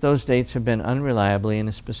appears that those dates have been unreliably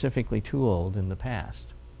and specifically too old in the past?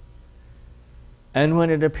 And when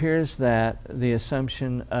it appears that the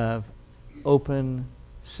assumption of open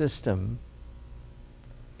system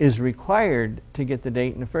is required to get the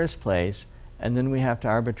date in the first place, and then we have to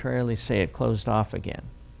arbitrarily say it closed off again.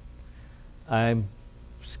 I'm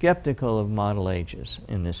skeptical of model ages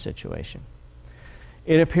in this situation.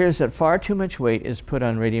 It appears that far too much weight is put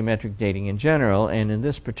on radiometric dating in general, and in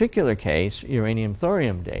this particular case,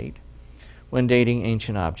 uranium-thorium date, when dating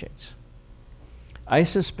ancient objects. I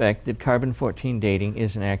suspect that carbon-14 dating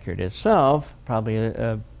isn't accurate itself, probably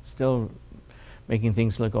still making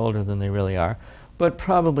things look older than they really are, but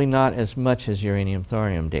probably not as much as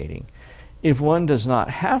uranium-thorium dating. If one does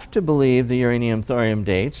not have to believe the uranium-thorium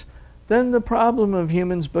dates, then the problem of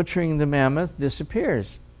humans butchering the mammoth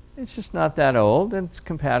disappears. It's just not that old, and it's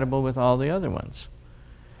compatible with all the other ones.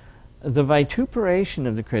 The vituperation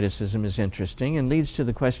of the criticism is interesting and leads to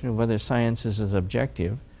the question of whether science is as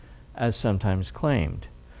objective as sometimes claimed.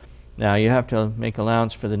 Now, you have to make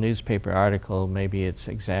allowance for the newspaper article. Maybe it's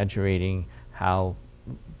exaggerating how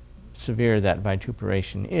severe that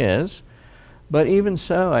vituperation is. But even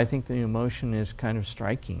so, I think the emotion is kind of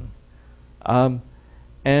striking.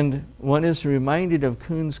 And one is reminded of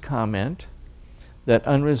Kuhn's comment that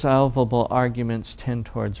unresolvable arguments tend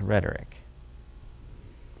towards rhetoric.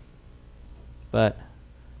 But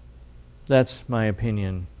that's my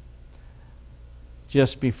opinion.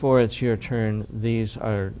 Just before it's your turn, these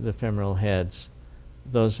are the femoral heads.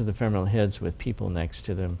 Those are the femoral heads with people next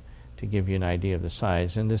to them to give you an idea of the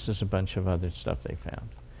size. And this is a bunch of other stuff they found.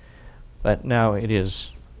 But now it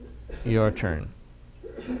is your turn.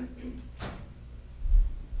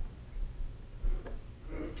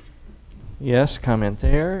 Yes, comment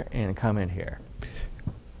there and comment here.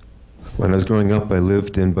 When I was growing up, I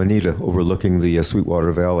lived in Bonita, overlooking the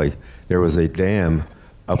Sweetwater Valley. There was a dam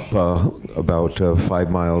up about 5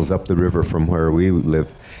 miles up the river from where we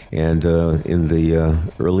live. And in the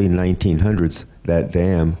early 1900s, that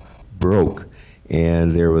dam broke,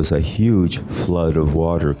 and there was a huge flood of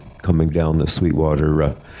water coming down the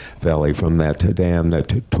Sweetwater Valley from that dam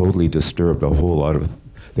that totally disturbed a whole lot of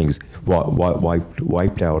things,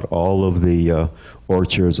 wiped out all of the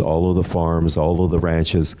orchards, all of the farms, all of the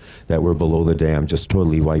ranches that were below the dam, just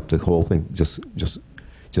totally wiped the whole thing, just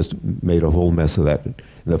made a whole mess of that. And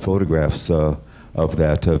the photographs of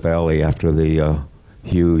that valley after the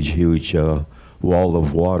huge wall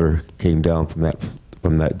of water came down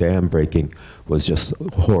from that dam breaking was just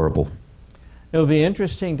horrible. It will be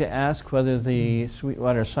interesting to ask whether the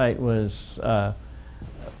Sweetwater site was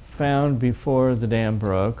found before the dam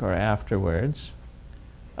broke or afterwards.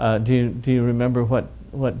 Do you remember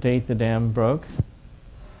what date the dam broke?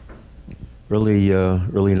 Early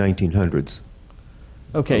 1900s.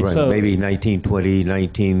 Okay, right, so maybe 1920,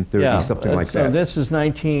 1930, yeah, something like that. So this is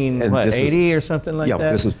 80 or something like that?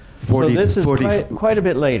 Yeah, this is 40. So this is 40, quite a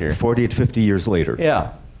bit later. 40 to 50 years later.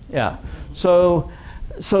 Yeah. So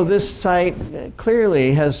this site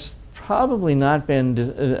clearly has probably not been,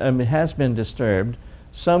 has been disturbed.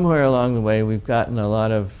 Somewhere along the way, we've gotten a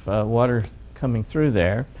lot of water coming through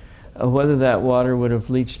there. Whether that water would have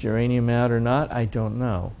leached uranium out or not, I don't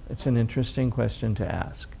know. It's an interesting question to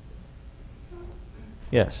ask.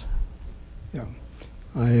 Yes. Yeah,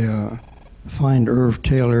 I find Irv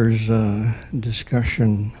Taylor's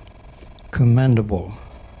discussion commendable.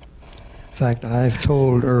 In fact, I've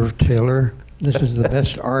told Irv Taylor this is the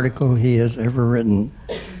best article he has ever written.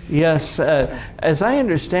 Yes, as I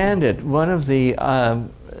understand it, one of the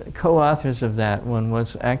co-authors of that one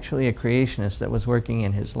was actually a creationist that was working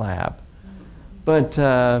in his lab. But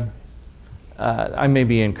I may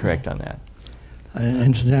be incorrect on that.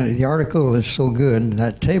 Incidentally, the article is so good,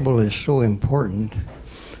 that table is so important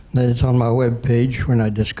that it's on my web page when I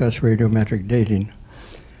discuss radiometric dating.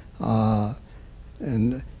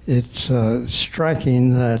 And it's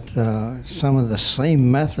striking that some of the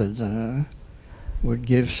same methods would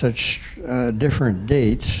give such different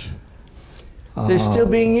dates. They're still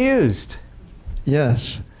being used.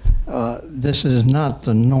 Yes. This is not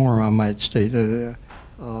the norm, I might state,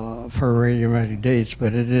 for radiometric dates,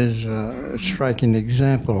 but it is a striking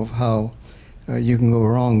example of how you can go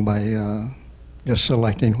wrong by just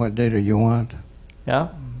selecting what data you want. Yeah.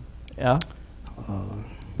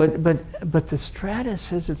 But the Strata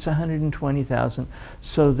says it's 120,000,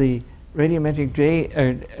 so the radiometric date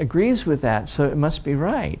agrees with that, so it must be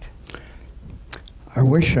right. I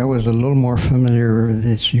wish I was a little more familiar with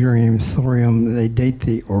this uranium, thorium. They date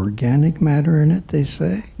the organic matter in it, they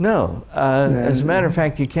say? No. As a matter of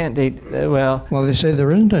fact, you can't date, well... Well, they say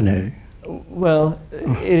there isn't any. Well,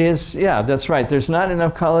 it is, yeah, that's right. There's not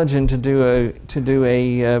enough collagen to do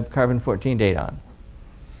a carbon-14 date on.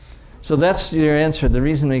 So that's your answer. The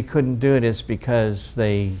reason they couldn't do it is because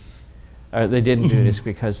they didn't do it is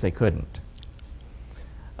because they couldn't.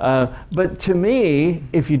 But to me,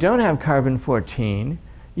 if you don't have carbon-14,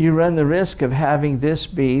 you run the risk of having this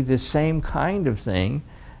be the same kind of thing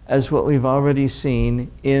as what we've already seen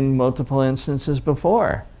in multiple instances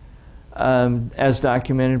before, as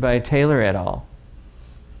documented by Taylor et al.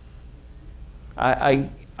 I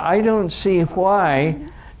don't see why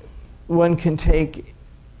one can take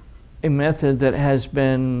a method that has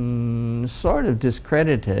been sort of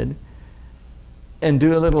discredited and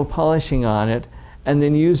do a little polishing on it and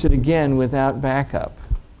then use it again without backup.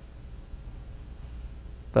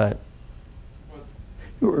 But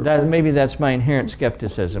maybe that's my inherent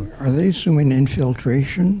skepticism. Are they assuming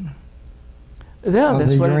infiltration? Yeah,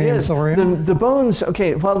 that's what it is. Thorium? The bones,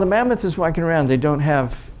 okay, while the mammoth is walking around, they don't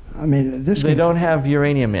have, I mean, they don't have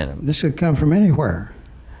uranium in them. This could come from anywhere.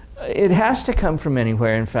 It has to come from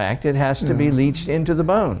anywhere, in fact. It has to be leached into the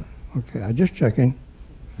bone. Okay, I'm just checking.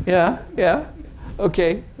 Yeah, yeah.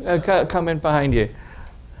 Okay, comment behind you.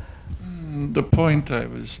 The point I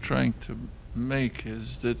was trying to make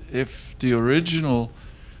is that if the original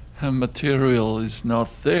material is not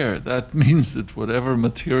there, that means that whatever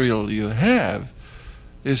material you have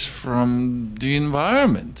is from the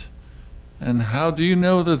environment. And how do you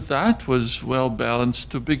know that that was well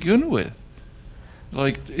balanced to begin with?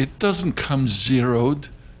 Like, it doesn't come zeroed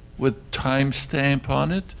with timestamp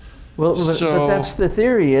on it. Well, but that's the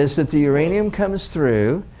theory, is that the uranium comes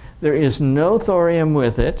through, there is no thorium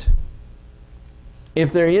with it.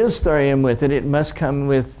 If there is thorium with it, it must come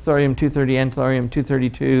with thorium-230 and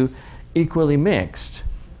thorium-232 equally mixed.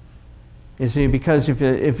 You see, because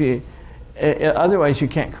if you otherwise you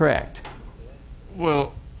can't correct.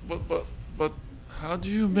 Well, but how do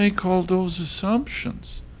you make all those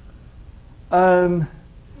assumptions?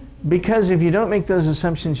 Because if you don't make those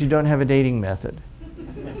assumptions, you don't have a dating method.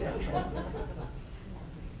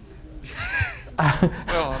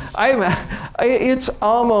 Well, it's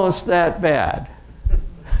almost that bad.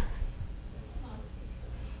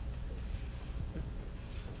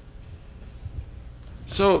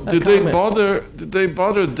 so did they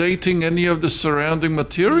bother dating any of the surrounding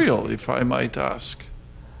material, if I might ask?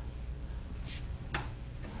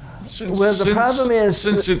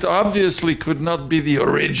 Since it obviously could not be the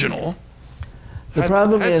original, the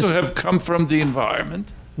problem had is to have come from the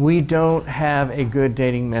environment. We don't have a good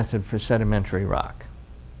dating method for sedimentary rock.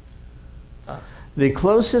 The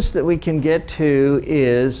closest that we can get to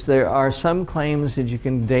is there are some claims that you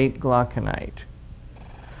can date glauconite.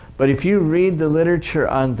 But if you read the literature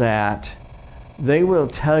on that, they will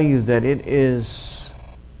tell you that it is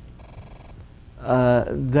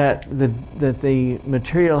that the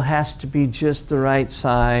material has to be just the right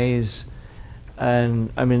size,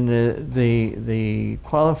 and I mean the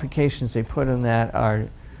qualifications they put on that are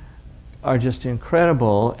just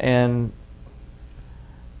incredible, and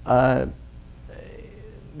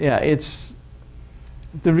yeah, it's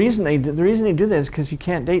the reason they do that is because you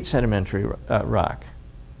can't date sedimentary rock.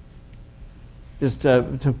 Just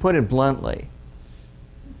to put it bluntly,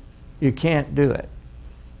 you can't do it.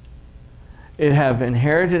 You have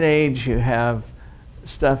inherited age, you have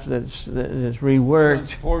stuff that's reworked.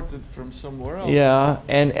 Transported from somewhere else. Yeah,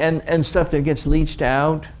 and stuff that gets leached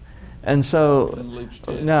out. And so,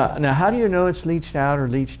 now how do you know it's leached out or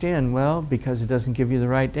leached in? Well, because it doesn't give you the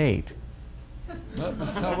right date.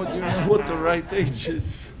 How would you know what the right age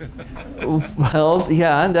is? Well,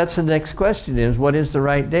 yeah, and that's the next question is, what is the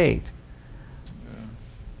right date?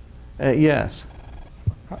 Yes.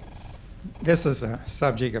 This is a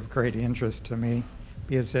subject of great interest to me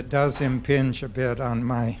because it does impinge a bit on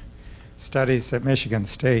my studies at Michigan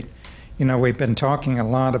State. You know, we've been talking a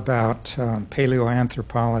lot about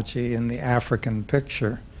paleoanthropology in the African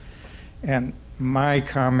picture, and my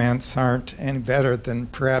comments aren't any better than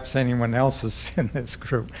perhaps anyone else's in this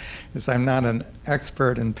group, because I'm not an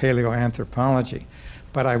expert in paleoanthropology.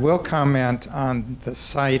 But I will comment on the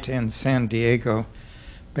site in San Diego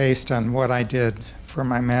based on what I did for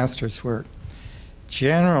my master's work.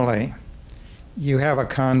 Generally, you have a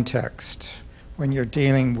context when you're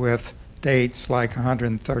dealing with dates like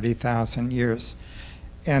 130,000 years.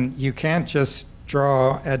 And you can't just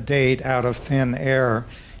draw a date out of thin air.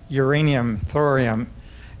 Uranium, thorium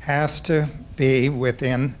has to be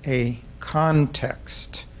within a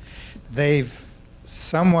context. They've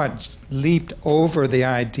somewhat leaped over the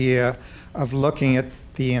idea of looking at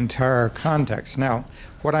the entire context. Now,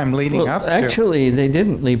 what I'm leading up to... Actually, they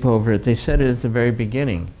didn't leap over it. They said it at the very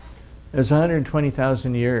beginning. There's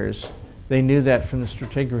 120,000 years. They knew that from the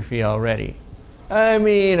stratigraphy already. I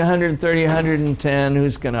mean, 130, 110,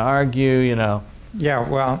 who's going to argue, you know? Yeah,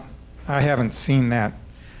 well, I haven't seen that.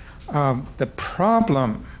 The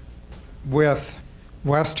problem with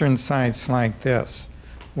Western sites like this,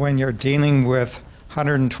 when you're dealing with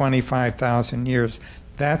 125,000 years,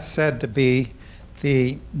 that's said to be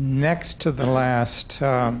the next to the last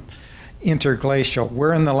interglacial.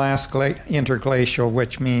 We're in the last interglacial,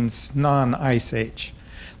 which means non-ice age.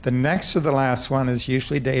 The next to the last one is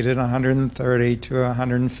usually dated 130 to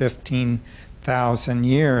 115,000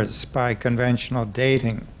 years by conventional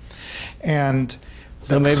dating. And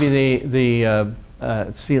so maybe the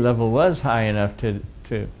sea level was high enough to...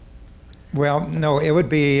 Well, no, it would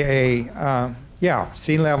be a,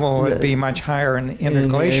 sea level would be much higher in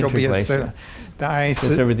interglacial because the ice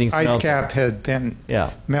cap had been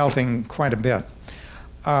melting quite a bit.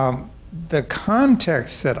 The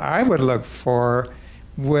context that I would look for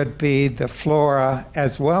would be the flora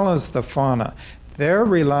as well as the fauna. They're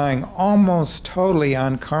relying almost totally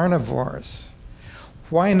on carnivores.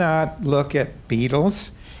 Why not look at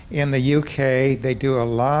beetles? In the UK, they do a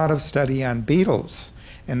lot of study on beetles,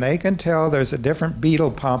 and they can tell there's a different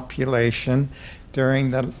beetle population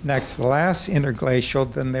during the last interglacial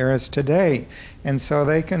than there is today. And so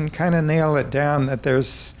they can kind of nail it down that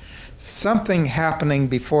there's something happening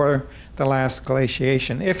before the last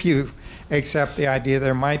glaciation. If you accept the idea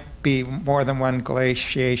there might be more than one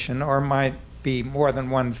glaciation or might be more than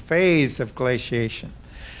one phase of glaciation.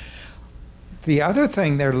 The other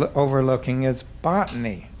thing they're overlooking is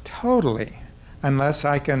botany, totally, unless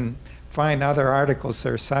I can find other articles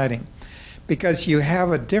they're citing. Because you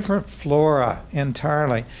have a different flora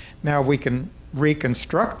entirely. Now we can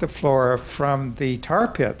reconstruct the flora from the tar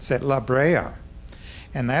pits at La Brea,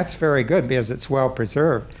 and that's very good because it's well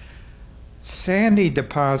preserved. Sandy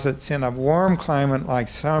deposits in a warm climate like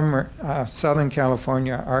Southern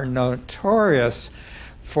California are notorious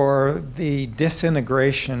for the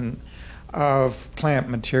disintegration of plant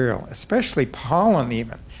material, especially pollen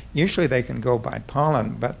even. Usually they can go by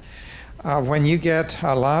pollen, but when you get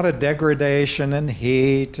a lot of degradation and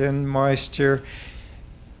heat and moisture,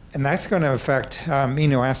 and that's going to affect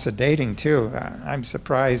amino acid dating too. I'm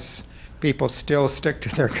surprised people still stick to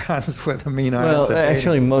their guns with amino acid dating. Well,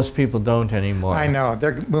 actually most people don't anymore. I know,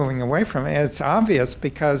 they're moving away from it. It's obvious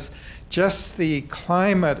because just the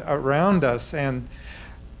climate around us and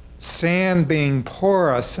sand being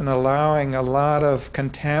porous and allowing a lot of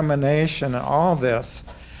contamination and all this,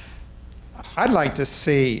 I'd like to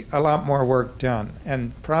see a lot more work done.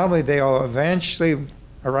 And probably they'll eventually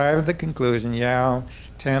arrive at the conclusion,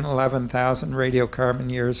 10, 11,000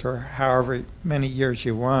 radiocarbon years or however many years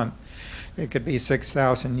you want. It could be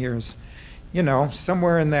 6,000 years, you know,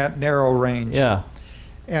 somewhere in that narrow range. Yeah.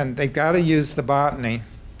 And they've got to use the botany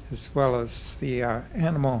as well as the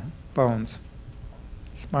animal bones.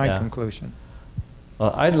 It's my conclusion.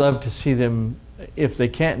 Well, I'd love to see them, if they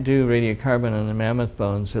can't do radiocarbon on the mammoth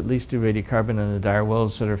bones, at least do radiocarbon on the dire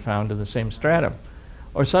wolves that are found in the same stratum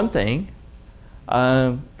or something,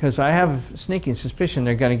 because I have a sneaking suspicion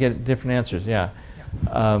they're going to get different answers.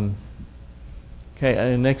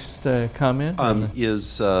 Okay, next comment?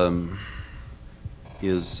 Is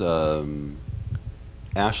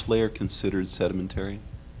ash layer considered sedimentary?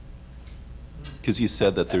 Because you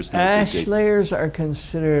said that there's no ash layers are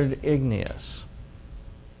considered igneous.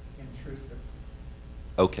 Intrusive.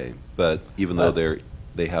 Okay, but even though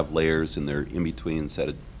they have layers and they're in between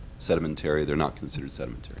sedimentary, they're not considered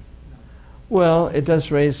sedimentary. Well, it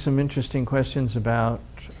does raise some interesting questions about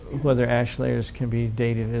whether ash layers can be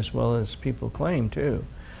dated as well as people claim too.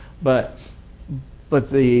 But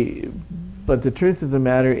the truth of the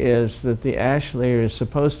matter is that the ash layer is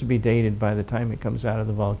supposed to be dated by the time it comes out of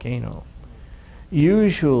the volcano.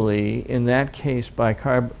 Usually, in that case, by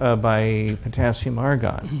potassium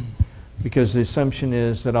argon, because the assumption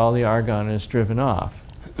is that all the argon is driven off.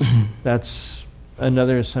 That's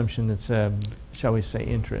another assumption that's, shall we say,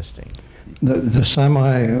 interesting. The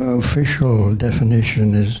semi-official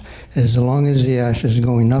definition is as long as the ash is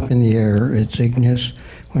going up in the air, it's igneous.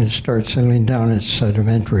 When it starts settling down, it's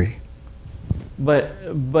sedimentary.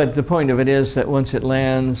 But the point of it is that once it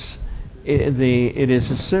lands, it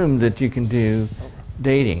is assumed that you can do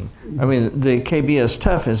dating. I mean, the KBS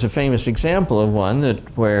tuff is a famous example of one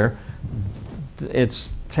where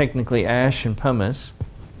it's technically ash and pumice.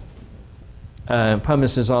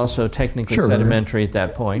 Pumice is also technically sedimentary at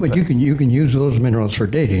that point. But you can use those minerals for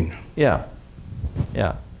dating. Yeah.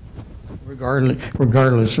 Yeah.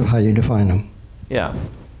 Regardless of how you define them. Yeah.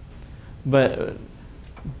 But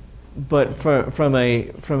from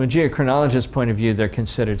a geochronologist's point of view, they're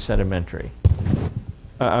considered sedimentary.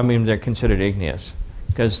 I mean, they're considered igneous,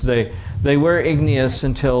 because they were igneous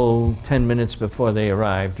until 10 minutes before they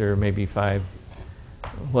arrived, or maybe 5,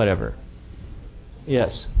 whatever.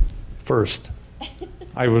 Yes. First,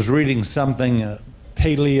 I was reading something,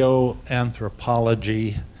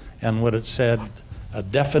 paleoanthropology, and what it said, a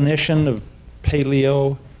definition of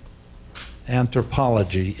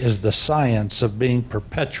paleoanthropology is the science of being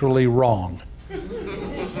perpetually wrong.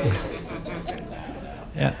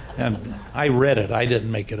 Yeah, and I read it. I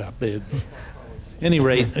didn't make it up. At any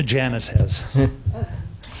rate, Janice has.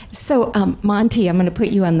 So, Monty, I'm going to put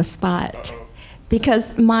you on the spot.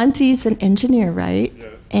 Because Monty's an engineer, right?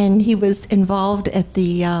 Yes. And he was involved at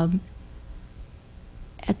the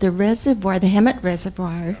reservoir, the Hemet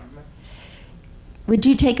Reservoir. Would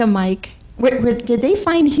you take a mic? Did they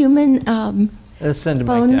find human Let's send a mic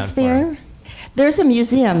down bones for there? him. There's a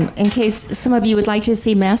museum, in case some of you would like to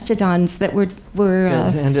see mastodons that were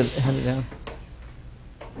Hand it down.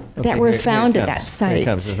 that Okay, were here it found at comes. that site. Here it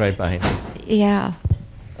comes. It's right behind you. Yeah.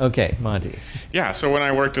 Okay, Monty. Yeah, so when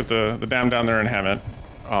I worked at the dam down there in Hemet,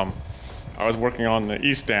 I was working on the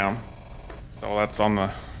East Dam. So that's on the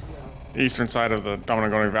eastern side of the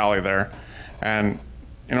Dominagoni Valley there. And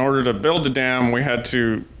in order to build the dam, we had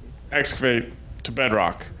to excavate to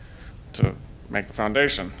bedrock to make the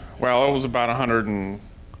foundation. Well, it was about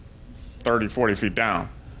 130, 40 feet down.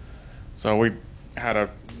 So we had a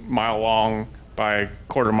mile long by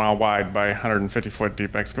quarter mile wide by 150 foot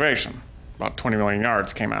deep excavation. About 20 million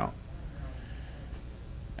yards came out.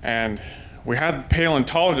 And we had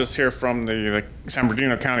paleontologists here from the San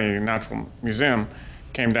Bernardino County Natural Museum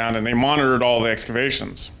came down and they monitored all the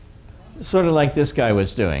excavations. Sort of like this guy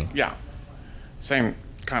was doing. Yeah, same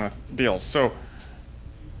kind of deal. So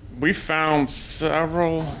we found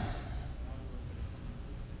several,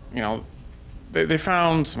 they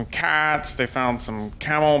found some cats, they found some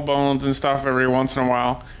camel bones and stuff every once in a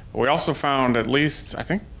while. But we also found at least, I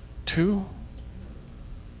think, 2.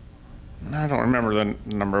 I don't remember the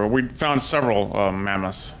number. We found several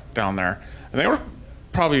mammoths down there. And they were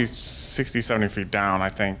probably 60, 70 feet down, I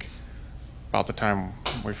think, about the time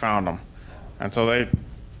we found them. And so they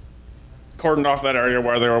cordoned off that area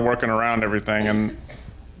where they were working around everything, and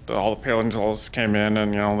all the paleontologists came in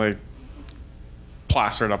and, they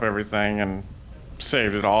plastered up everything and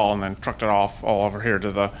saved it all and then trucked it off all over here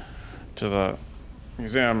to the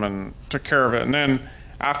museum and took care of it. And then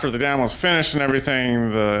after the dam was finished and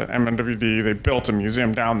everything, the MNWD, they built a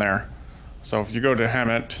museum down there. So if you go to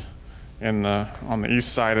Hemet on the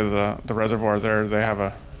east side of the reservoir there, they have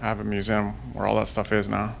a museum where all that stuff is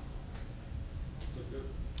now.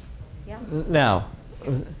 Now,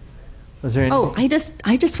 was there any? Oh, I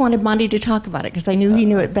just wanted Monty to talk about it because I knew he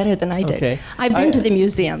knew it better than I did. Okay. I've been to the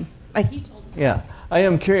museum. He told us. Yeah, I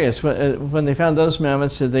am curious. When they found those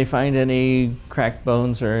mammoths, did they find any cracked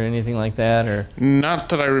bones or anything like that, or? Not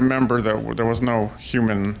that I remember. That there was no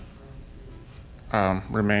human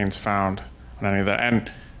remains found on any of that,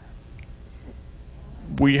 and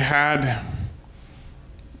we had,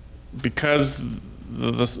 because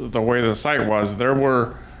the way the site was, there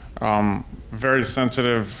were very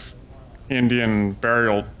sensitive Indian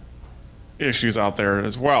burial issues out there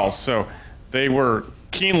as well. So they were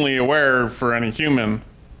keenly aware for any human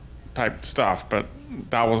type stuff, but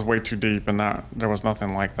that was way too deep, and there was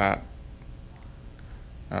nothing like that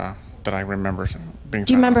that I remember being.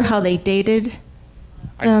 Do you remember how they dated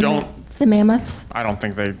the mammoths? I don't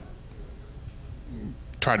think they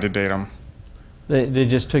tried to date them. They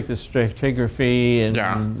just took the stratigraphy and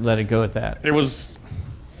Yeah. let it go at that. It was,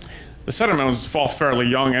 the sediment was fall fairly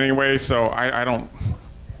young anyway, so I don't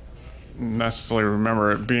necessarily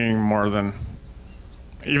remember it being more than,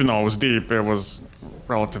 even though it was deep, it was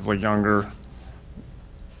relatively younger.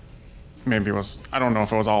 Maybe it was, I don't know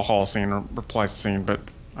if it was all Holocene or Pleistocene, but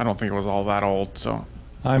I don't think it was all that old, so.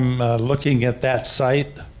 I'm looking at that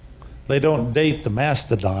site. They don't date the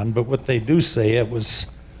mastodon, but what they do say, it was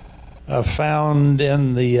found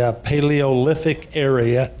in the Paleolithic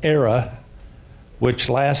era, which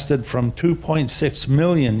lasted from 2.6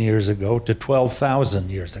 million years ago to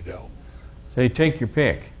 12,000 years ago. So you take your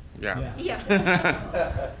pick. Yeah.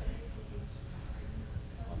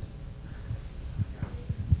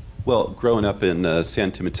 Well, growing up in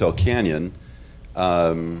San Timitel Canyon,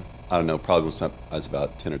 I don't know, probably when I was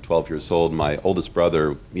about 10 or 12 years old, my oldest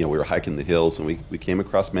brother, we were hiking the hills and we came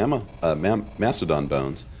across mastodon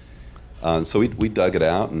bones. So we dug it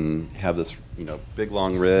out and have this, big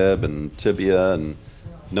long rib and tibia and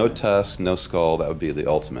no tusk, no skull. That would be the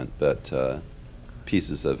ultimate, but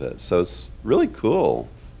pieces of it. So it's really cool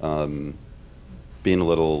being a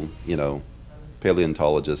little,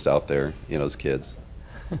 paleontologist out there, as kids.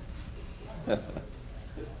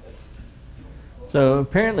 So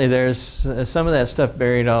apparently there's some of that stuff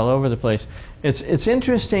buried all over the place. It's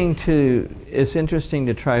interesting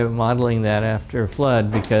to try modeling that after a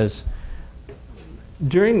flood, because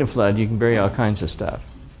during the flood you can bury all kinds of stuff.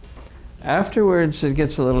 Afterwards it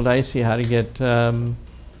gets a little dicey how to get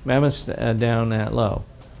mammoths down that low.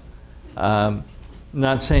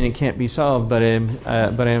 Not saying it can't be solved, but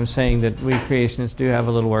I'm saying that we creationists do have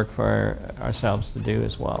a little work for ourselves to do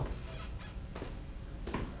as well.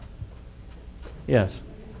 Yes.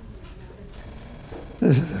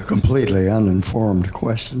 This is a completely uninformed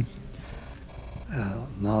question,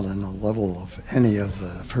 not on the level of any of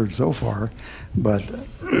that I've heard so far, but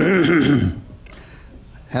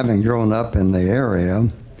having grown up in the area,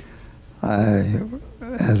 I,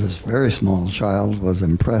 as a very small child, was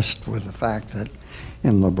impressed with the fact that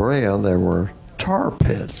in La Brea there were tar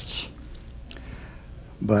pits.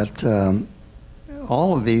 But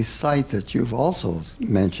all of these sites that you've also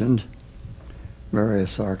mentioned,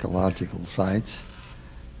 various archaeological sites,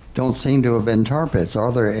 don't seem to have been tar pits.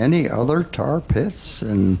 Are there any other tar pits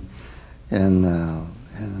in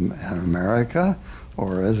America,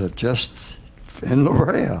 or is it just in La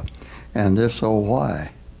Brea? And if so,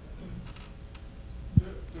 why?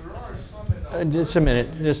 There are some in Just a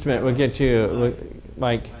minute. We'll get you,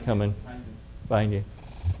 Mike, coming behind you.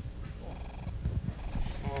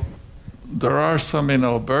 There are some in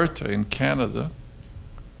Alberta, in Canada.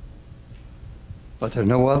 But there are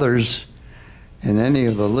no others in any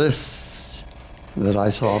of the lists that I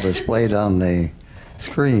saw displayed on the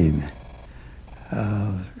screen.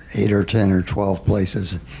 8 or 10 or 12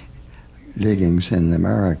 places, diggings in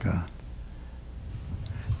America.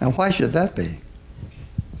 Now, why should that be?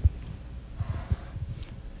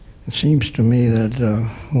 It seems to me that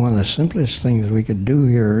one of the simplest things we could do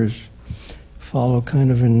here is follow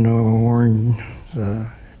kind of in Warren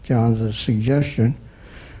John's suggestion.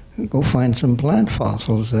 Go find some plant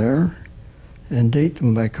fossils there and date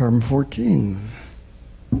them by carbon-14.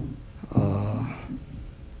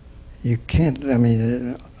 You can't, I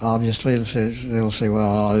mean, obviously they'll say,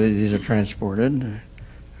 well, these are transported.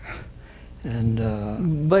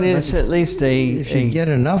 But it's at least if you get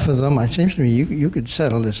enough of them, it seems to me you could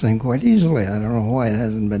settle this thing quite easily. I don't know why it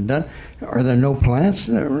hasn't been done. Are there no plants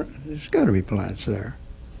there? There's got to be plants there.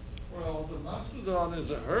 Well, the mastodon is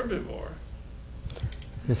a herbivore.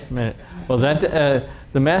 Just a minute. Well,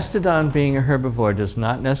 the mastodon being a herbivore does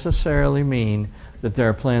not necessarily mean that there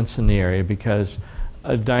are plants in the area, because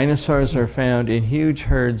dinosaurs are found in huge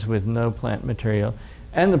herds with no plant material,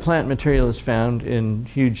 and the plant material is found in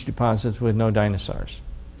huge deposits with no dinosaurs.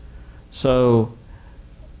 So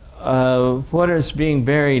what is being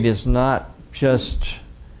buried is not just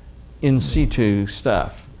in situ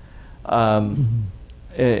stuff.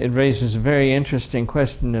 It raises a very interesting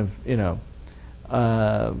question of,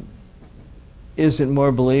 is it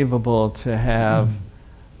more believable to have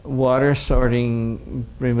water sorting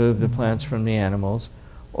remove the plants from the animals,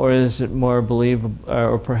 or is it more believable,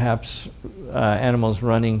 or perhaps animals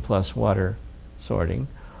running plus water sorting,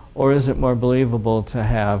 or is it more believable to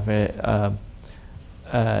have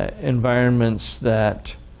environments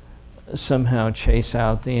that somehow chase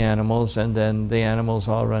out the animals, and then the animals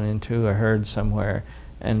all run into a herd somewhere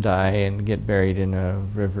and die and get buried in a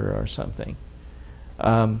river or something?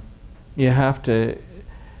 You have to,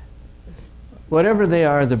 whatever they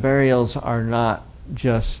are, the burials are not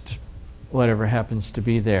just whatever happens to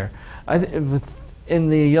be there. In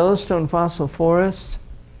the Yellowstone fossil forest,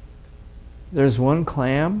 there's one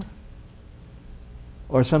clam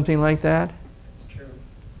or something like that. It's true.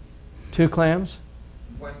 2 clams?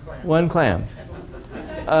 One clam. 1 clam.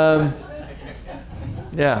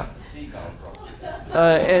 Yeah.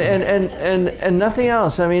 And nothing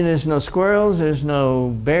else. I mean, there's no squirrels, there's no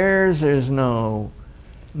bears, there's no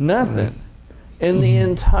nothing in the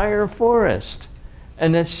entire forest.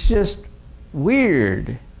 And it's just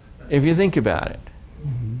weird if you think about it.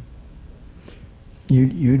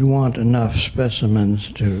 You'd want enough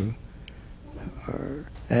specimens to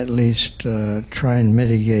at least try and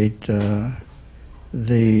mitigate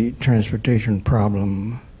the transportation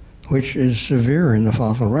problem, which is severe in the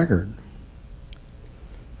fossil record.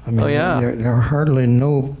 I mean, there are hardly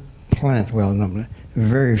no plants, well, no,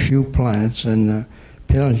 very few plants, and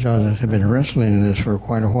paleontologists have been wrestling in this for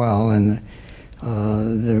quite a while, and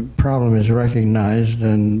the problem is recognized,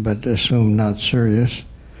 but assumed not serious,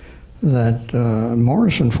 that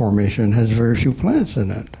Morrison Formation has very few plants in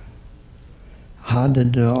it. how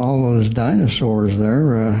did all those dinosaurs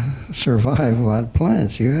there survive without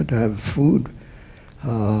plants? You had to have food.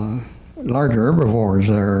 Large herbivores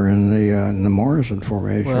there in the Morrison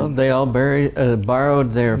Formation. Well, they all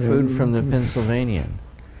borrowed their food from the Pennsylvanian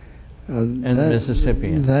and the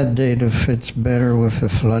Mississippian. That data fits better with the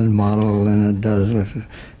flood model than it does with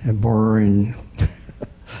borrowing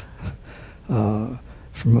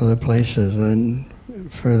from other places. And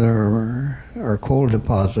further, our coal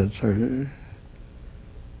deposits are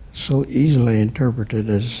so easily interpreted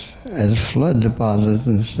as flood deposits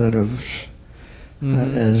instead of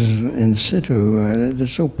as in situ. They're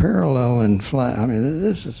so parallel and flat. I mean,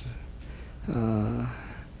 this is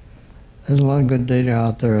there's a lot of good data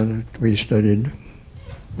out there that we studied.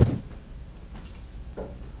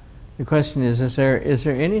 The question is there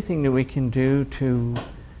anything that we can do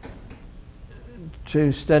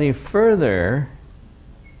to study further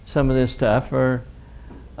some of this stuff? Or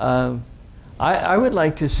I would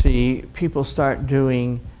like to see people start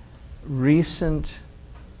doing recent,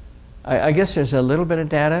 I guess there's a little bit of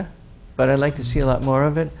data, but I'd like to see a lot more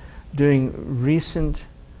of it, doing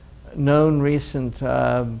known recent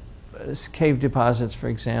cave deposits, for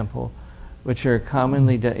example, which are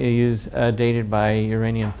commonly dated by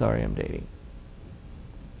uranium thorium dating.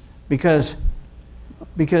 Because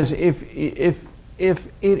if it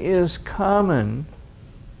is common,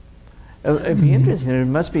 it'd be interesting. There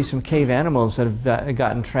must be some cave animals that have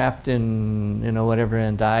gotten trapped in whatever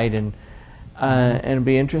and died, and it'd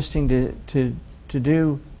be interesting to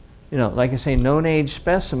do, like I say, known age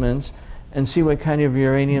specimens and see what kind of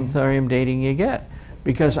uranium thorium dating you get.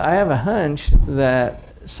 Because I have a hunch that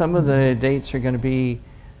some of the dates are going to be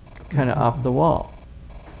kind of off the wall.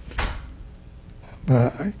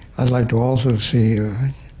 But I'd like to also see,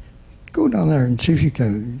 go down there and see if you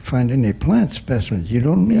can find any plant specimens. You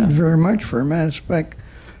don't need very much for a mass spec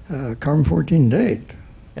carbon-14 date.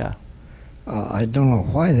 Yeah. I don't know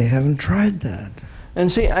why they haven't tried that.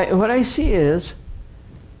 And see, what I see is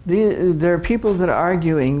there are people that are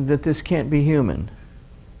arguing that this can't be human.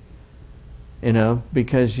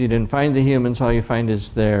 Because you didn't find the humans, all you find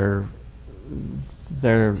is their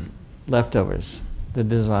leftovers, the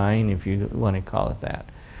design, if you want to call it that.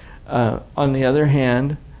 On the other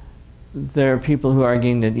hand, there are people who are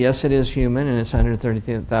arguing that yes, it is human and it's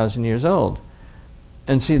 130,000 years old.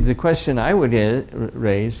 And see, the question I would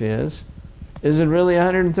raise is it really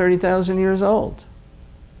 130,000 years old?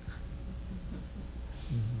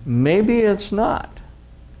 Maybe it's not.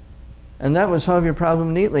 And that would solve your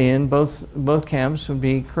problem neatly, and both camps would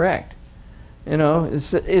be correct. You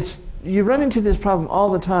run into this problem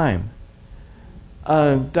all the time.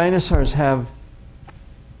 Dinosaurs have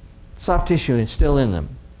soft tissue, it's still in them.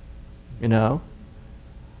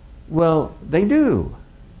 Well, they do,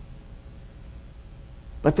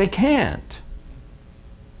 but they can't.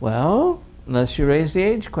 Well, unless you raise the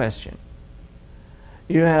age question.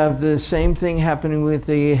 You have the same thing happening with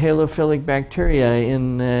the halophilic bacteria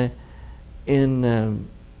in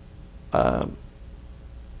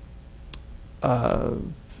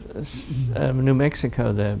New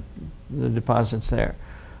Mexico, the deposits there,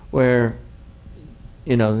 where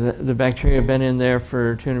the bacteria have been in there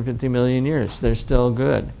for 250 million years. They're still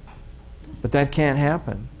good, but that can't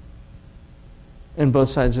happen. And both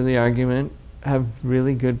sides of the argument have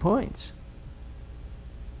really good points.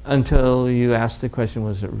 Until you ask the question,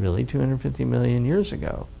 was it really 250 million years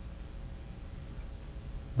ago?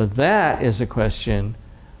 But that is a question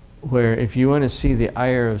where, if you want to see the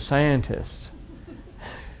ire of scientists,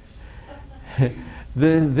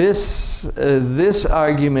 this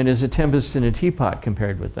argument is a tempest in a teapot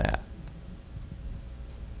compared with that.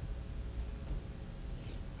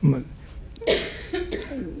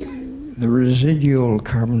 The residual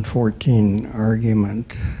carbon-14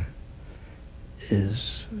 argument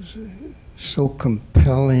is so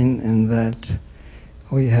compelling in that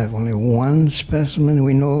we have only one specimen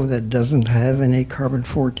we know that doesn't have any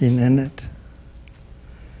carbon-14 in it.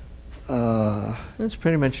 That's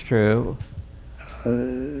pretty much true.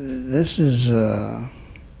 This is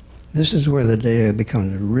where the data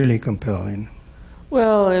becomes really compelling.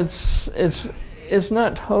 Well, it's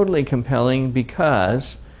not totally compelling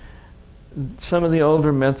because some of the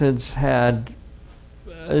older methods had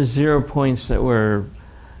 0 points that were,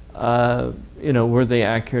 were they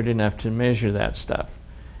accurate enough to measure that stuff?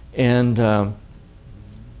 And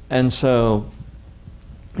so,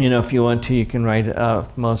 if you want to, you can write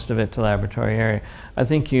off most of it to laboratory area. I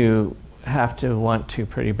think you have to want to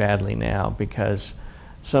pretty badly now, because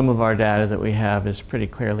some of our data that we have is pretty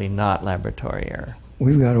clearly not laboratory error.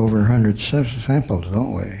 We've got over 100 samples,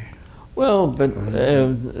 don't we? Well, but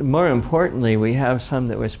more importantly, we have some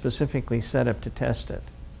that were specifically set up to test it.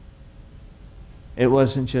 It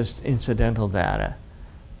wasn't just incidental data.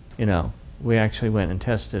 You know, we actually went and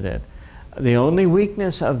tested it. The only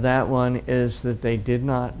weakness of that one is that they did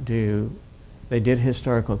not do, they did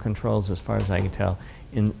historical controls as far as I can tell.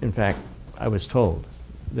 In fact, I was told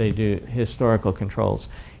they do historical controls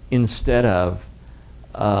instead of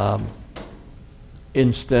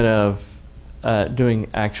doing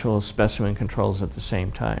actual specimen controls at the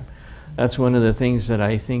same time. That's one of the things that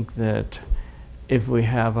I think that if we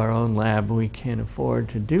have our own lab, we can afford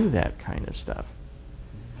to do that kind of stuff.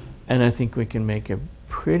 And I think we can make a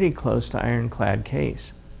pretty close to ironclad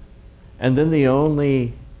case. And then the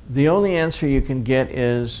only answer you can get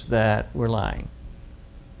is that we're lying,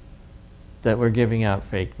 that we're giving out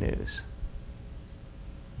fake news.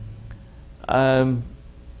 And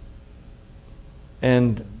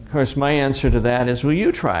of course, my answer to that is, will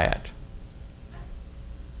you try it?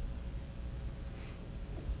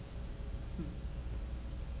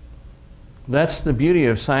 That's the beauty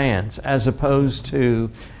of science, as opposed to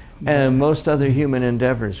most other human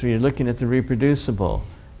endeavors. When you're looking at the reproducible,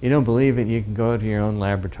 you don't believe it, you can go to your own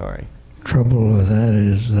laboratory. Trouble with that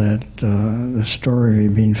is that the story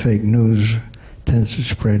being fake news tends to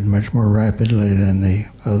spread much more rapidly than the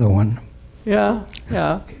other one. Yeah,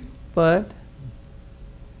 but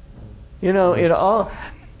you know,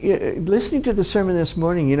 listening to the sermon this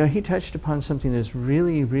morning, you know, he touched upon something that's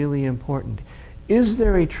really, really important. Is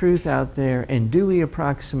there a truth out there, and do we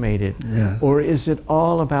approximate it? Yeah. Or is it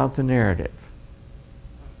all about the narrative?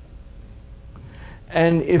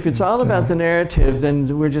 And if it's all about the narrative,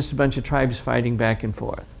 then we're just a bunch of tribes fighting back and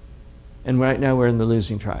forth. And right now we're in the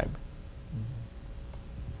losing tribe.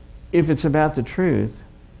 If it's about the truth,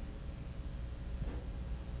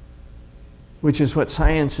 which is what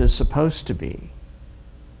science is supposed to be,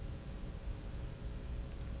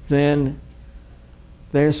 then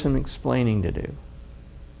there's some explaining to do.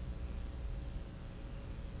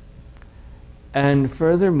 And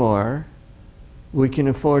furthermore, we can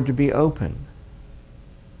afford to be open.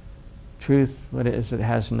 Truth, what it is, it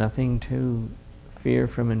has nothing to fear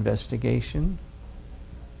from investigation.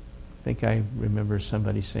 I think I remember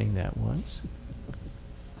somebody saying that once.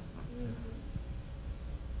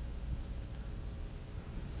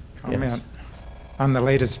 Comment on the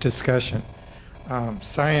latest discussion.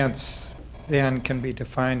 Science then can be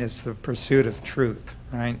defined as the pursuit of truth,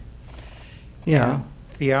 right? Yeah. And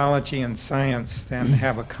theology and science then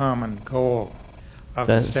have a common goal of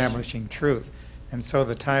establishing truth. And so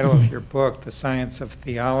the title of your book, The Science of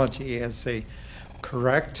Theology, is a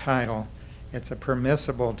correct title. It's a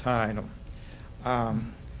permissible title.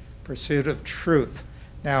 Pursuit of Truth.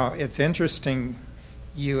 Now, it's interesting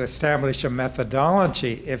you establish a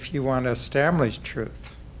methodology if you want to establish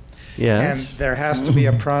truth. Yes. And there has to be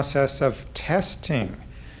a process of testing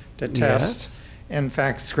to test. Yes. In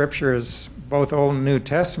fact, Scripture is, both Old and New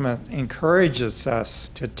Testament, encourages us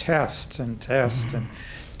to test and test and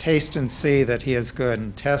taste and see that He is good,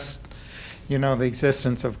 and test, you know, the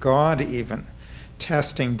existence of God even.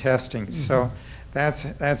 Testing. So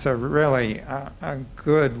that's a really a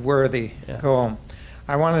good, worthy goal.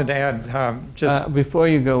 I wanted to add just... before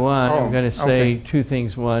you go on, I'm going to say okay. two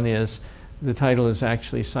things. One is the title is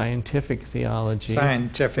actually Scientific Theology rather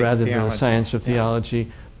theology. than the Science of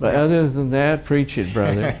Theology. But other than that, preach it,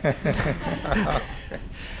 brother.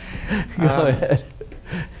 Go ahead.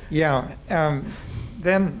 Yeah.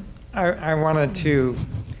 Then I wanted to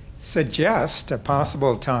suggest a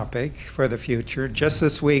possible topic for the future. Just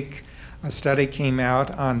this week, a study came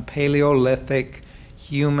out on Paleolithic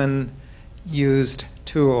human-used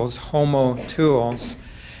tools, Homo tools,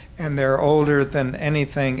 and they're older than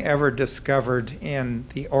anything ever discovered in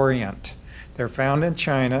the Orient. They're found in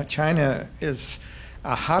China. China is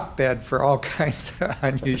a hotbed for all kinds of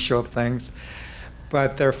unusual things,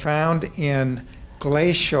 but they're found in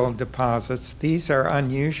glacial deposits. These are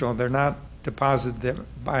unusual. They're not deposited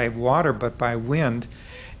by water, but by wind,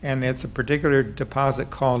 and it's a particular deposit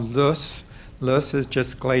called loess. Loess is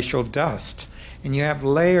just glacial dust. And you have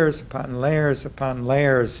layers upon layers upon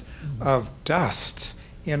layers of dust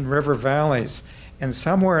in river valleys. And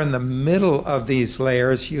somewhere in the middle of these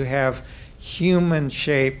layers, you have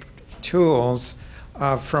human-shaped tools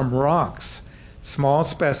from rocks. Small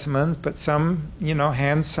specimens, but some, you know,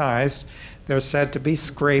 hand-sized. They're said to be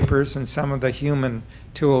scrapers and some of the human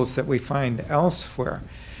tools that we find elsewhere.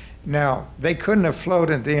 Now, they couldn't have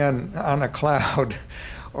floated in on a cloud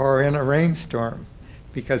or in a rainstorm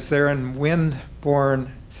because they're in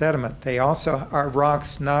wind-borne sediment. They also are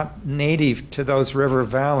rocks not native to those river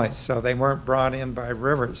valleys, so they weren't brought in by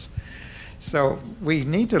rivers. So we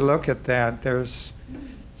need to look at that. There's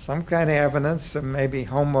some kind of evidence of maybe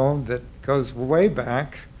Homo that goes way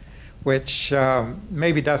back, which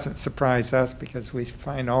maybe doesn't surprise us because we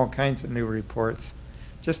find all kinds of new reports.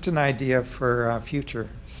 Just an idea for future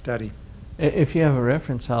study. If you have a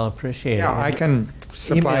reference, I'll appreciate it. Yeah, I can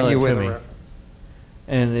supply you with a reference.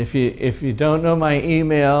 And if you don't know my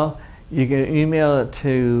email, you can email it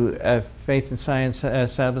to Faith and Science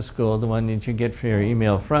Sabbath School, the one that you get for your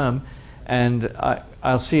email from, and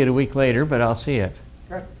I'll see it a week later, but I'll see it.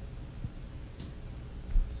 Good.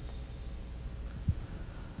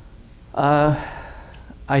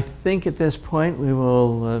 I think at this point we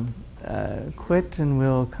will quit and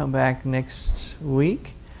we'll come back next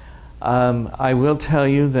week. I will tell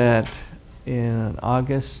you that in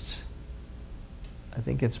August, I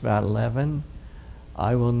think it's about 11,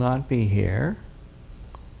 I will not be here.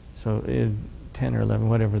 So 10 or 11,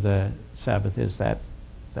 whatever the Sabbath is,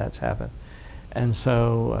 that's Sabbath. And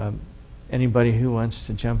so anybody who wants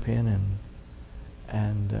to jump in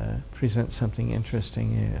and present something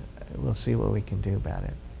interesting, we'll see what we can do about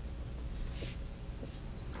it.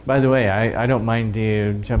 By the way, I don't mind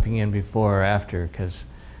you jumping in before or after, because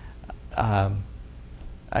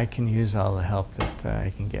I can use all the help that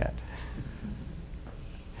I can get.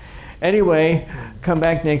 Anyway, come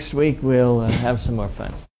back next week. We'll have some more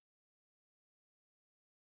fun.